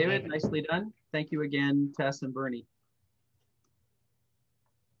 Thanks, David. Nicely done. Thank you again, Tess and Bernie.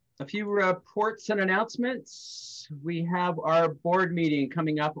 A few reports and announcements. We have our board meeting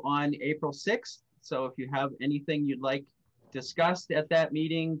coming up on April 6th. So if you have anything you'd like discussed at that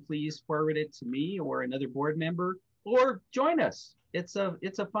meeting, please forward it to me or another board member, or join us. It's a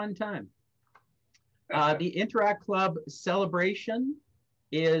fun time. The Interact Club celebration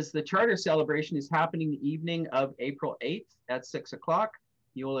the charter celebration is happening the evening of April 8th at 6 o'clock.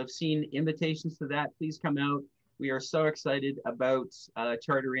 You will have seen invitations to that. Please come out. We are so excited about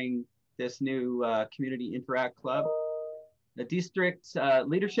chartering this new Community Interact Club. The district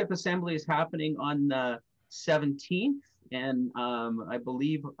leadership assembly is happening on the 17th, and I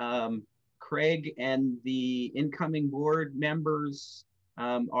believe Craig and the incoming board members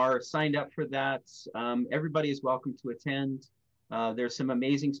are signed up for that. Everybody is welcome to attend. There's some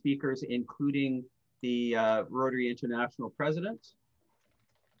amazing speakers, including the Rotary International president.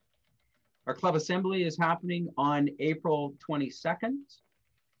 Our club assembly is happening on April 22nd.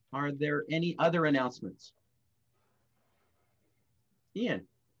 Are there any other announcements? Ian.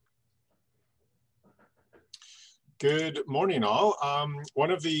 Good morning, all.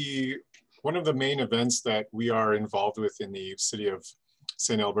 One of the main events that we are involved with in the city of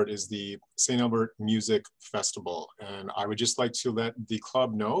St. Albert is the St. Albert Music Festival. And I would just like to let the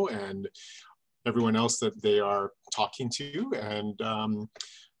club know and everyone else that they are talking to and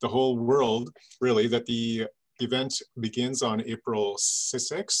the whole world really that the event begins on April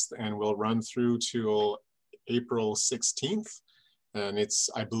 6th and will run through till April 16th. And it's,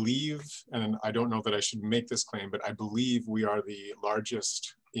 I believe, and I don't know that I should make this claim, but I believe we are the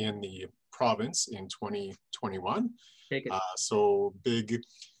largest in the province in 2021. So big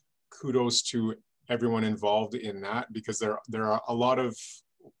kudos to everyone involved in that, because there are a lot of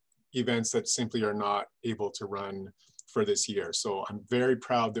events that simply are not able to run for this year. So I'm very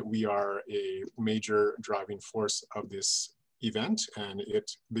proud that we are a major driving force of this event, and it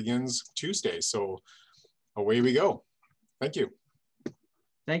begins Tuesday. So away we go. Thank you.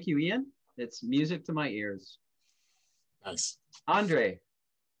 Thank you, Ian. It's music to my ears. Nice. Andre.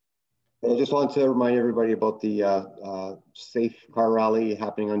 I just wanted to remind everybody about the Safe Car Rally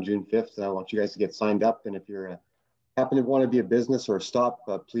happening on June 5th. I want you guys to get signed up. And if you're happen to want to be a business or a stop,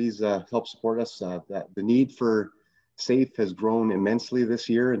 please help support us. The need for Safe has grown immensely this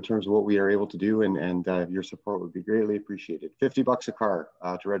year in terms of what we are able to do, and your support would be greatly appreciated. $50 a car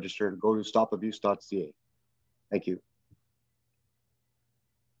to register. Go to stopabuse.ca. Thank you.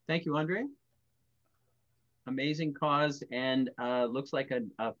 Thank you, Andre. Amazing cause, and looks like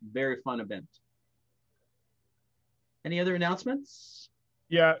a very fun event. Any other announcements?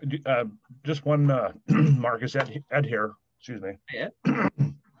 Yeah, just one, Marcus, Ed here, excuse me. Hey,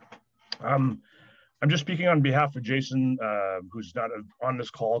 Ed. I'm just speaking on behalf of Jason, who's not on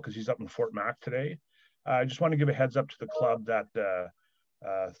this call because he's up in Fort Mac today. I just want to give a heads up to the club that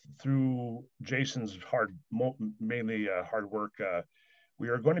through Jason's mainly hard work, we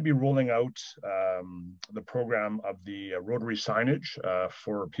are going to be rolling out the program of the Rotary signage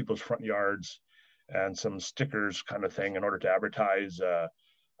for people's front yards and some stickers kind of thing in order to advertise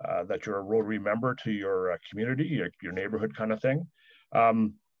that you're a Rotary member to your community, your neighborhood kind of thing.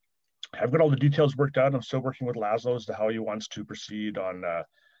 I've got all the details worked out. I'm still working with Laszlo as to how he wants to proceed on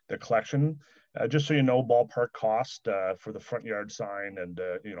the collection. Just so you know, ballpark cost for the front yard sign and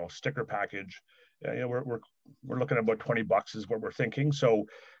sticker package. We're looking at about $20 is what we're thinking. So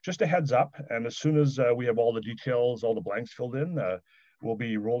just a heads up. And as soon as we have all the details, all the blanks filled in, we'll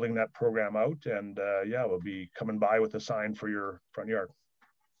be rolling that program out. And yeah, we'll be coming by with a sign for your front yard.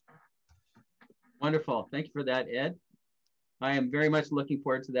 Wonderful. Thank you for that, Ed. I am very much looking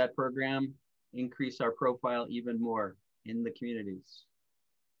forward to that program, increase our profile even more in the communities.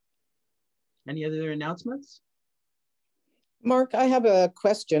 Any other announcements? Mark, I have a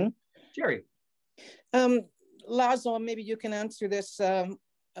question. Jerry. Laszlo, maybe you can answer this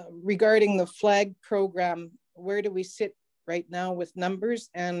regarding the flag program. Where do we sit right now with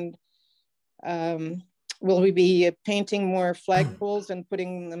numbers, and will we be painting more flagpoles and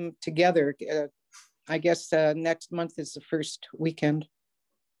putting them together? I guess next month is the first weekend.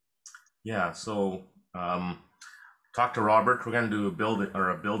 Yeah, so talk to Robert. We're going to do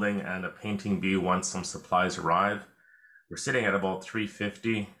a building and a painting bee once some supplies arrive. We're sitting at about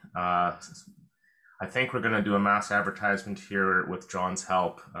 350. I think we're going to do a mass advertisement here with John's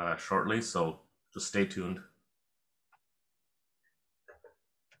help shortly, so just stay tuned.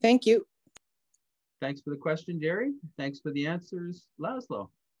 Thank you. Thanks for the question, Jerry. Thanks for the answers, Laszlo.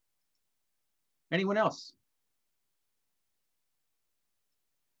 Anyone else?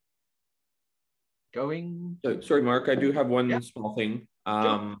 Going? Sorry, Mark, I do have one small thing.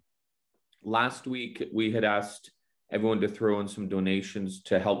 Last week, we had asked everyone to throw in some donations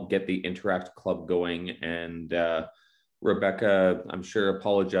to help get the Interact Club going. And Rebecca, I'm sure,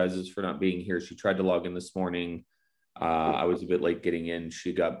 apologizes for not being here. She tried to log in this morning. I was a bit late getting in.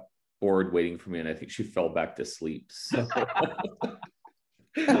 She got bored waiting for me, and I think she fell back to sleep. So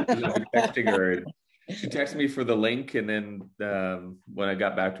texting her. She texted me for the link, and then when I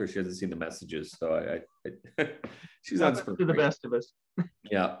got back to her, she hasn't seen the messages. So she's on to the best of us.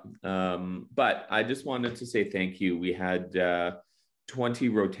 Yeah. But I just wanted to say thank you. We had 20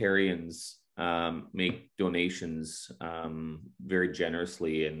 Rotarians make donations very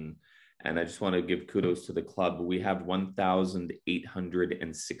generously, and I just want to give kudos to the club. We have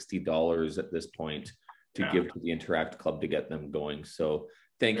 $1,860 at this point to give to the Interact Club to get them going. So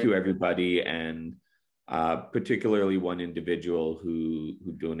thank you, everybody, and particularly one individual who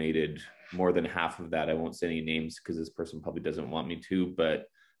donated more than half of that. I won't say any names because this person probably doesn't want me to, but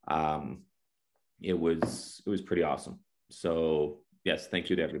it was pretty awesome. So yes, thank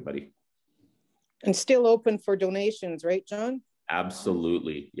you to everybody. And still open for donations, right, John?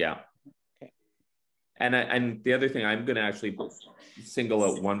 Absolutely, yeah. Okay. And the other thing, I'm going to actually single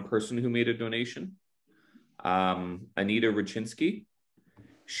out one person who made a donation. Anita Rachinsky.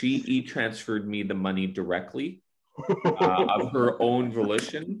 She e-transferred me the money directly of her own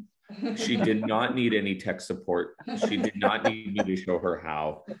volition. She did not need any tech support. She did not need me to show her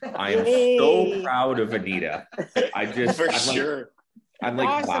how. I am so proud of Anita. I'm like,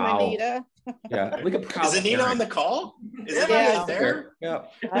 awesome, wow. Anita. Yeah, like a proud Is Anita parent. on the call? Is Yeah. Anita there? Yeah.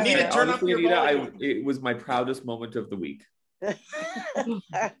 Anita, turn up your volume. It was my proudest moment of the week. And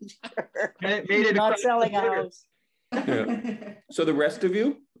it made it Not selling a house. Yeah. So the rest of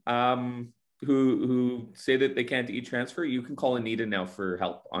you who say that they can't e-transfer, you can call Anita now for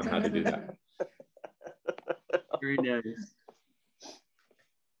help on how to do that. Very nice.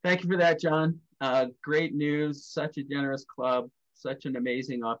 Thank you for that, John. Great news. Such a generous club. Such an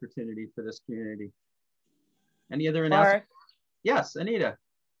amazing opportunity for this community. Any other announcements? Yes, Anita.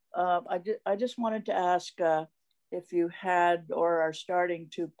 I just wanted to ask if you had or are starting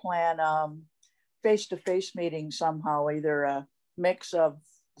to plan face-to-face meetings somehow, either a mix of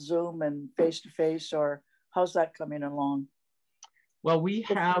Zoom and face-to-face, or how's that coming along? Well, we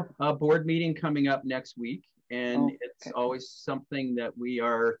have a board meeting coming up next week, and it's always something that we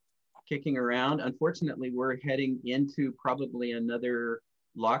are kicking around. Unfortunately, we're heading into probably another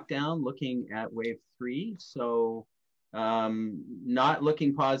lockdown, looking at wave 3. So not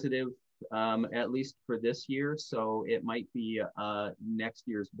looking positive, at least for this year. So it might be next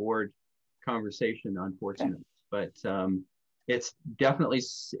year's board conversation, unfortunately. But it's definitely,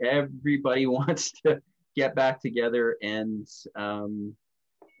 everybody wants to get back together and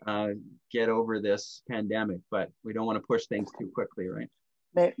get over this pandemic, but we don't want to push things too quickly, right?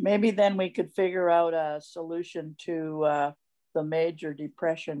 Maybe then we could figure out a solution to the major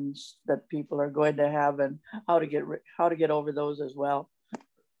depressions that people are going to have, and how to get over those as well.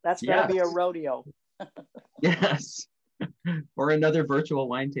 That's going to be a rodeo. Yes, or another virtual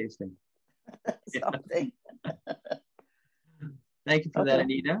wine tasting. Something. Thank you for that,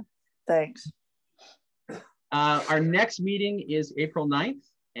 Anita. Thanks. Our next meeting is April 9th,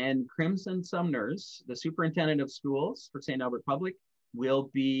 and Crimson Sumners, the superintendent of schools for St. Albert Public, will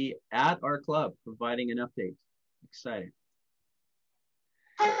be at our club providing an update. Exciting.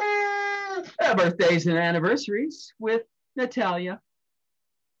 Birthdays and anniversaries with Natalia.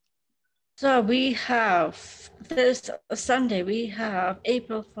 So we have this Sunday, we have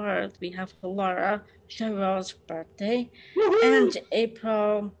April 4th, we have Laura Cheryl's birthday. And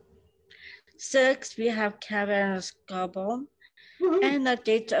April 6th, we have Karen's Gobble. And the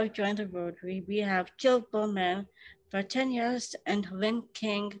date of joining the Rotary, we have Jill Bowman for 10 years and Lynn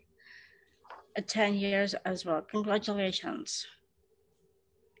King 10 years as well. Congratulations.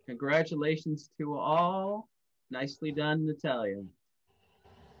 Congratulations to all. Nicely done, Natalia.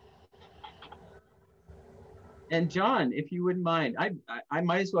 And John, if you wouldn't mind, I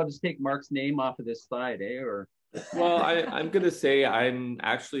might as well just take Mark's name off of this slide, eh? Or well, I'm going to say I'm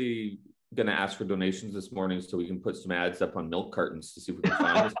actually going to ask for donations this morning so we can put some ads up on milk cartons to see if we can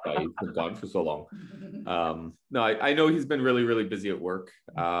find this guy. He's been gone for so long. No, I know he's been really, really busy at work.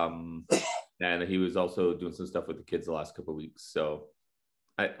 And he was also doing some stuff with the kids the last couple of weeks. So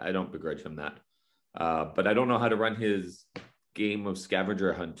I don't begrudge him that. But I don't know how to run his game of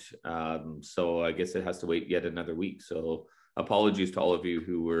scavenger hunt. So I guess it has to wait yet another week. So apologies to all of you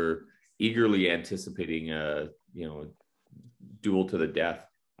who were eagerly anticipating a, duel to the death.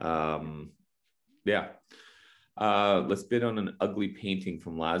 Yeah. Let's bid on an ugly painting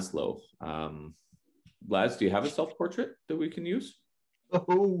from Laszlo. Laz, do you have a self-portrait that we can use?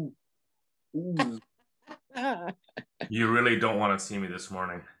 Oh, you really don't want to see me this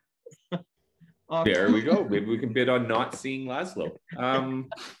morning. There we go. Maybe we can bid on not seeing Laszlo.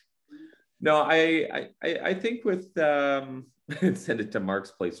 No, I think with send it to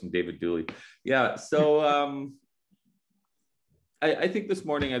Mark's place from David Dooley. Yeah. So I think this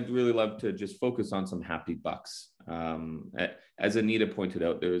morning I'd really love to just focus on some happy bucks. As Anita pointed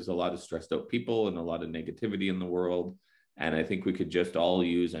out, there's a lot of stressed out people and a lot of negativity in the world. And I think we could just all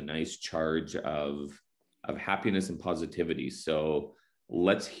use a nice charge of happiness and positivity. So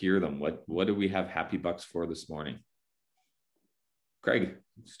let's hear them. What do we have happy bucks for this morning? Craig,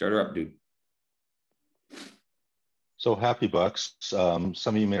 start her up, dude. So happy bucks. Some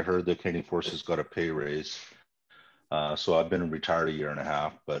of you may have heard the Canadian Forces got a pay raise. So I've been retired a year and a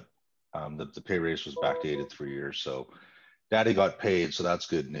half, but the pay raise was backdated 3 years. So Daddy got paid, so that's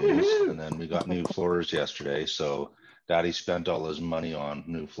good news. And then we got new floors yesterday. So Daddy spent all his money on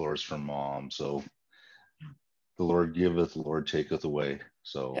new floors for Mom. So the Lord giveth, the Lord taketh away.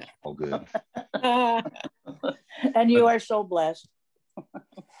 So all good. And you are so blessed.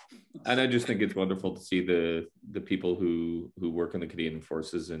 And I just think it's wonderful to see the people who work in the Canadian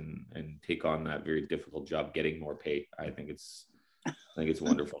Forces and take on that very difficult job getting more pay. I think it's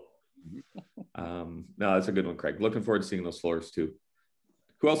wonderful. No, that's a good one, Craig. Looking forward to seeing those floors too.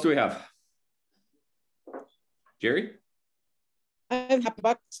 Who else do we have? Jerry? I have happy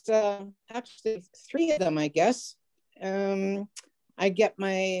bucks, actually 3 of them, I guess. I get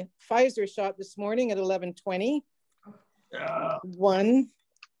my Pfizer shot this morning at 11:20. One.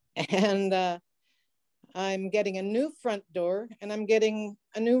 And I'm getting a new front door and I'm getting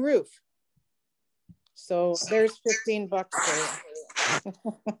a new roof. So there's 15 bucks for you.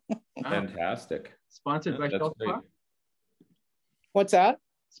 Fantastic. Sponsored by Shelterbox? What's that?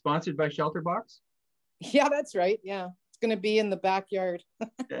 Sponsored by Shelterbox? Yeah, that's right. Yeah. It's going to be in the backyard.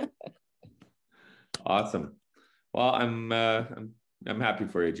 Awesome. Well, I'm happy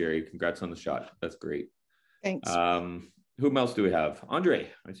for you, Jerry. Congrats on the shot. That's great. Thanks. Whom else do we have? Andre,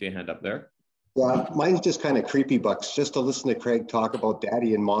 I see a hand up there. Yeah, mine's just kind of creepy bucks. Just to listen to Craig talk about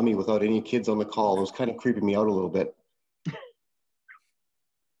Daddy and Mommy without any kids on the call, it was kind of creeping me out a little bit.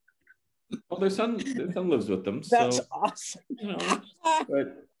 Well, their son lives with them. That's so, awesome.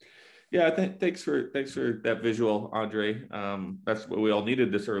 But yeah, thanks for that visual, Andre. That's what we all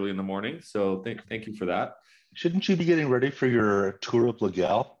needed this early in the morning. So thank you for that. Shouldn't you be getting ready for your tour of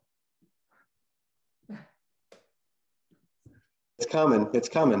Legal? It's coming. It's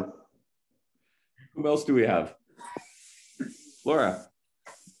coming. Who else do we have? Laura.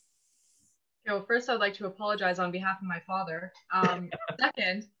 So first, I'd like to apologize on behalf of my father.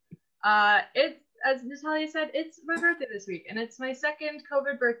 Second, it's, as Natalia said, it's my birthday this week, and it's my second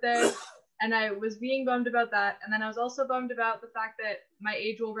COVID birthday, and I was being bummed about that. And then I was also bummed about the fact that my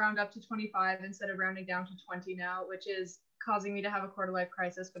age will round up to 25 instead of rounding down to 20 now, which is causing me to have a quarter-life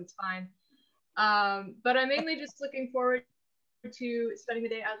crisis, but it's fine. But I'm mainly just looking forward to spending the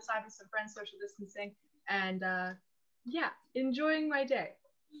day outside with some friends, social distancing, and yeah, enjoying my day.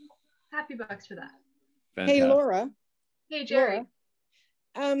 Happy bucks for that. Fantastic. Hey, Laura. Hey, Jerry.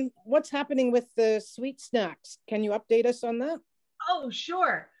 Laura, what's happening with the sweet snacks? Can you update us on that? Oh,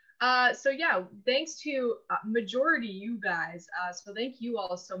 sure. So yeah, thanks to majority you guys. So thank you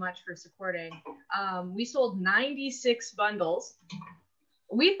all so much for supporting. We sold 96 bundles.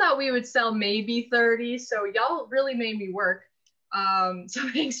 We thought we would sell maybe 30, so y'all really made me work. So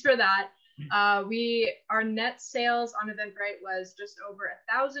thanks for that. Our net sales on Eventbrite was just over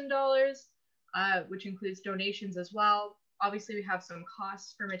 $1,000, which includes donations as well. Obviously, we have some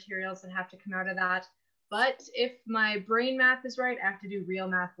costs for materials that have to come out of that. But if my brain math is right, I have to do real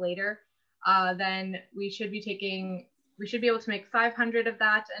math later. Then we should be able to make 500 of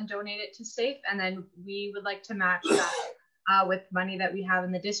that and donate it to SAFE. And then we would like to match that with money that we have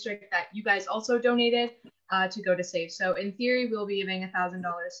in the district that you guys also donated to go to SAFE. So in theory, we'll be giving $1,000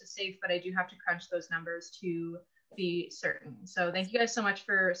 to SAFE, but I do have to crunch those numbers to be certain. So thank you guys so much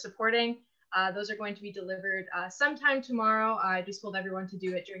for supporting. Those are going to be delivered sometime tomorrow. I just told everyone to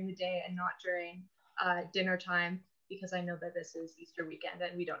do it during the day and not during dinner time, because I know that this is Easter weekend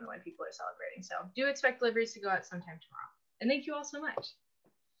and we don't know when people are celebrating. So do expect deliveries to go out sometime tomorrow. And thank you all so much.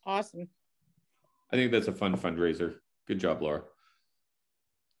 Awesome. I think that's a fun fundraiser. Good job, Laura.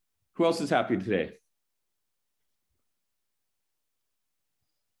 Who else is happy today?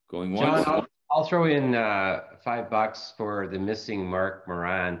 Going once? John, I'll throw in $5 for the missing Mark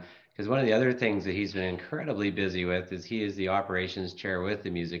Moran, because one of the other things that he's been incredibly busy with is he is the operations chair with the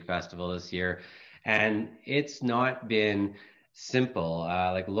music festival this year, and it's not been simple.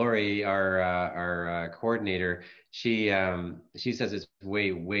 Like Lori, our coordinator, she says it's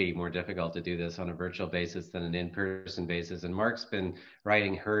way more difficult to do this on a virtual basis than an in-person basis. And Mark's been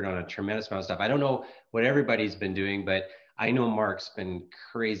riding herd on a tremendous amount of stuff. I don't know what everybody's been doing, but I know Mark's been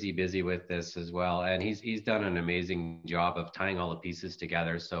crazy busy with this as well, and he's done an amazing job of tying all the pieces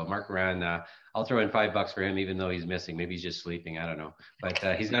together. So Mark Moran, I'll throw in $5 for him, even though he's missing. Maybe he's just sleeping. I don't know,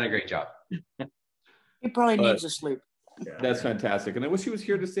 but he's done a great job. He probably needs to sleep. That's fantastic. And I wish he was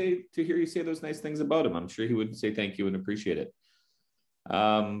here to hear you say those nice things about him. I'm sure he would say thank you and appreciate it.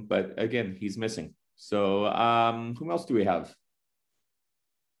 But again, he's missing. So who else do we have?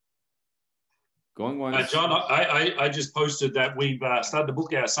 Going once. John, I just posted that we've started to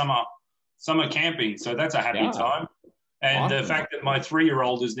book our summer camping. So that's a happy time. And Awesome. The fact that my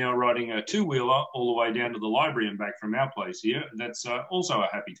 3-year-old is now riding a 2-wheeler all the way down to the library and back from our place here, that's also a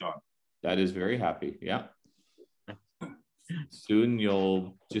happy time. That is very happy. Yeah. Soon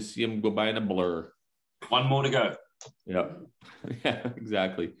you'll just see him go by in a blur. One more to go. Yeah. Yeah,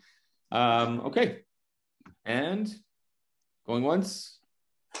 exactly. Okay. And going once,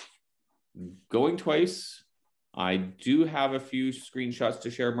 going twice. I do have a few screenshots to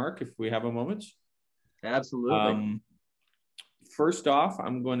share, Mark, if we have a moment. Absolutely. First off,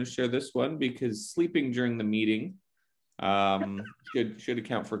 I'm going to share this one because sleeping during the meeting should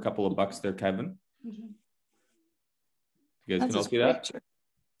account for a couple of bucks there, Kevin. You guys can all see that?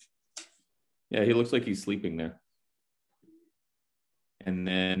 Yeah, he looks like he's sleeping there. And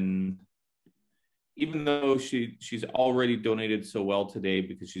then, even though she's already donated so well today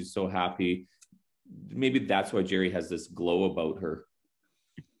because she's so happy, maybe that's why Jerry has this glow about her.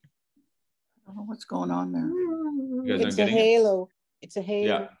 I don't know what's going on there. You guys It's a halo. It's a halo.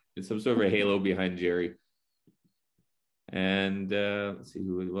 Yeah, it's some sort of a halo behind Jerry. And let's see,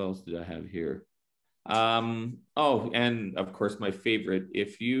 who else did I have here? Oh, and of course, my favorite,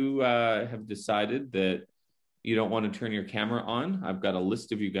 if you have decided that you don't want to turn your camera on, I've got a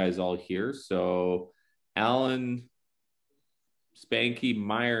list of you guys all here. So Alan, Spanky,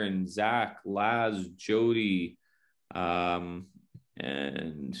 Myron, Zach, Laz, Jody, and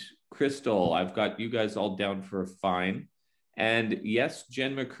Crystal, I've got you guys all down for a fine. And yes,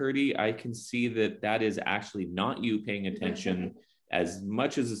 Jen McCurdy, I can see that is actually not you paying attention as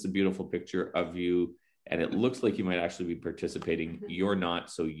much as it's a beautiful picture of you. And it looks like you might actually be participating. You're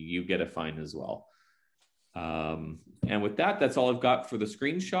not, so you get a fine as well. And with that, that's all I've got for the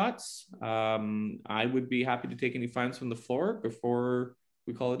screenshots. I would be happy to take any fines from the floor before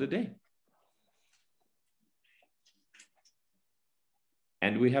we call it a day.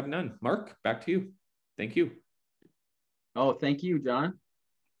 And we have none. Mark, back to you. Thank you. Oh, thank you, John.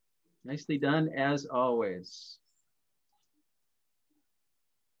 Nicely done, as always.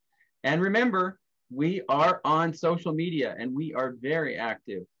 And remember, we are on social media and we are very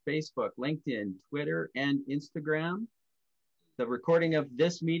active. Facebook, LinkedIn, Twitter, and Instagram. The recording of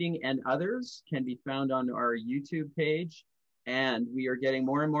this meeting and others can be found on our YouTube page. And we are getting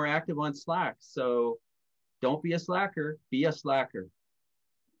more and more active on Slack. So don't be a slacker, be a slacker.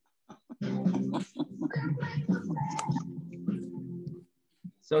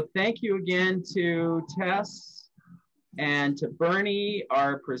 So thank you again to Tess and to Bernie,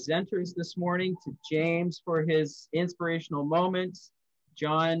 our presenters this morning, to James for his inspirational moments,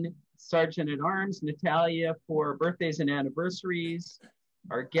 John, Sergeant at Arms, Natalia for birthdays and anniversaries,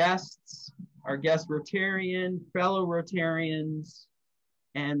 our guests, our guest Rotarian, fellow Rotarians.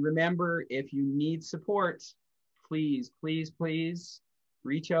 And remember, if you need support, please, please, please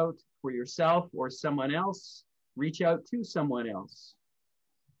reach out for yourself or someone else. Reach out to someone else.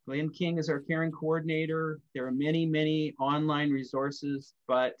 Glenn King is our caring coordinator. There are many, many online resources,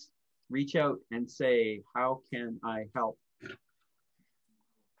 but reach out and say, how can I help?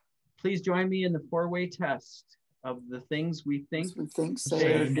 Please join me in the 4-way test of the things we think,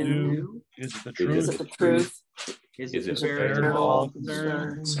 say, and do. Is it the truth? Is it the truth? Is it fair to all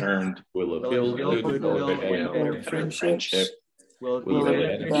concerned? Will it build goodwill and friendship? Will it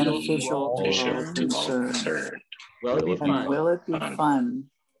be beneficial to all concerned? Will it be fun? Will it be fun?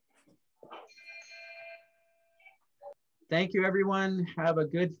 Thank you, everyone. Have a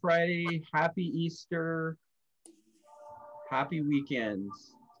good Friday. Happy Easter. Happy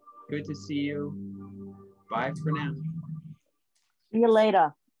weekends. Good to see you. Bye for now. See you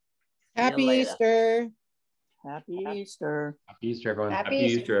later. Happy Easter. Happy Easter. Happy Easter, everyone. Happy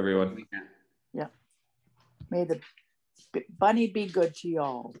Easter, everyone. Yeah. May the bunny be good to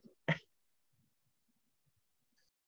y'all.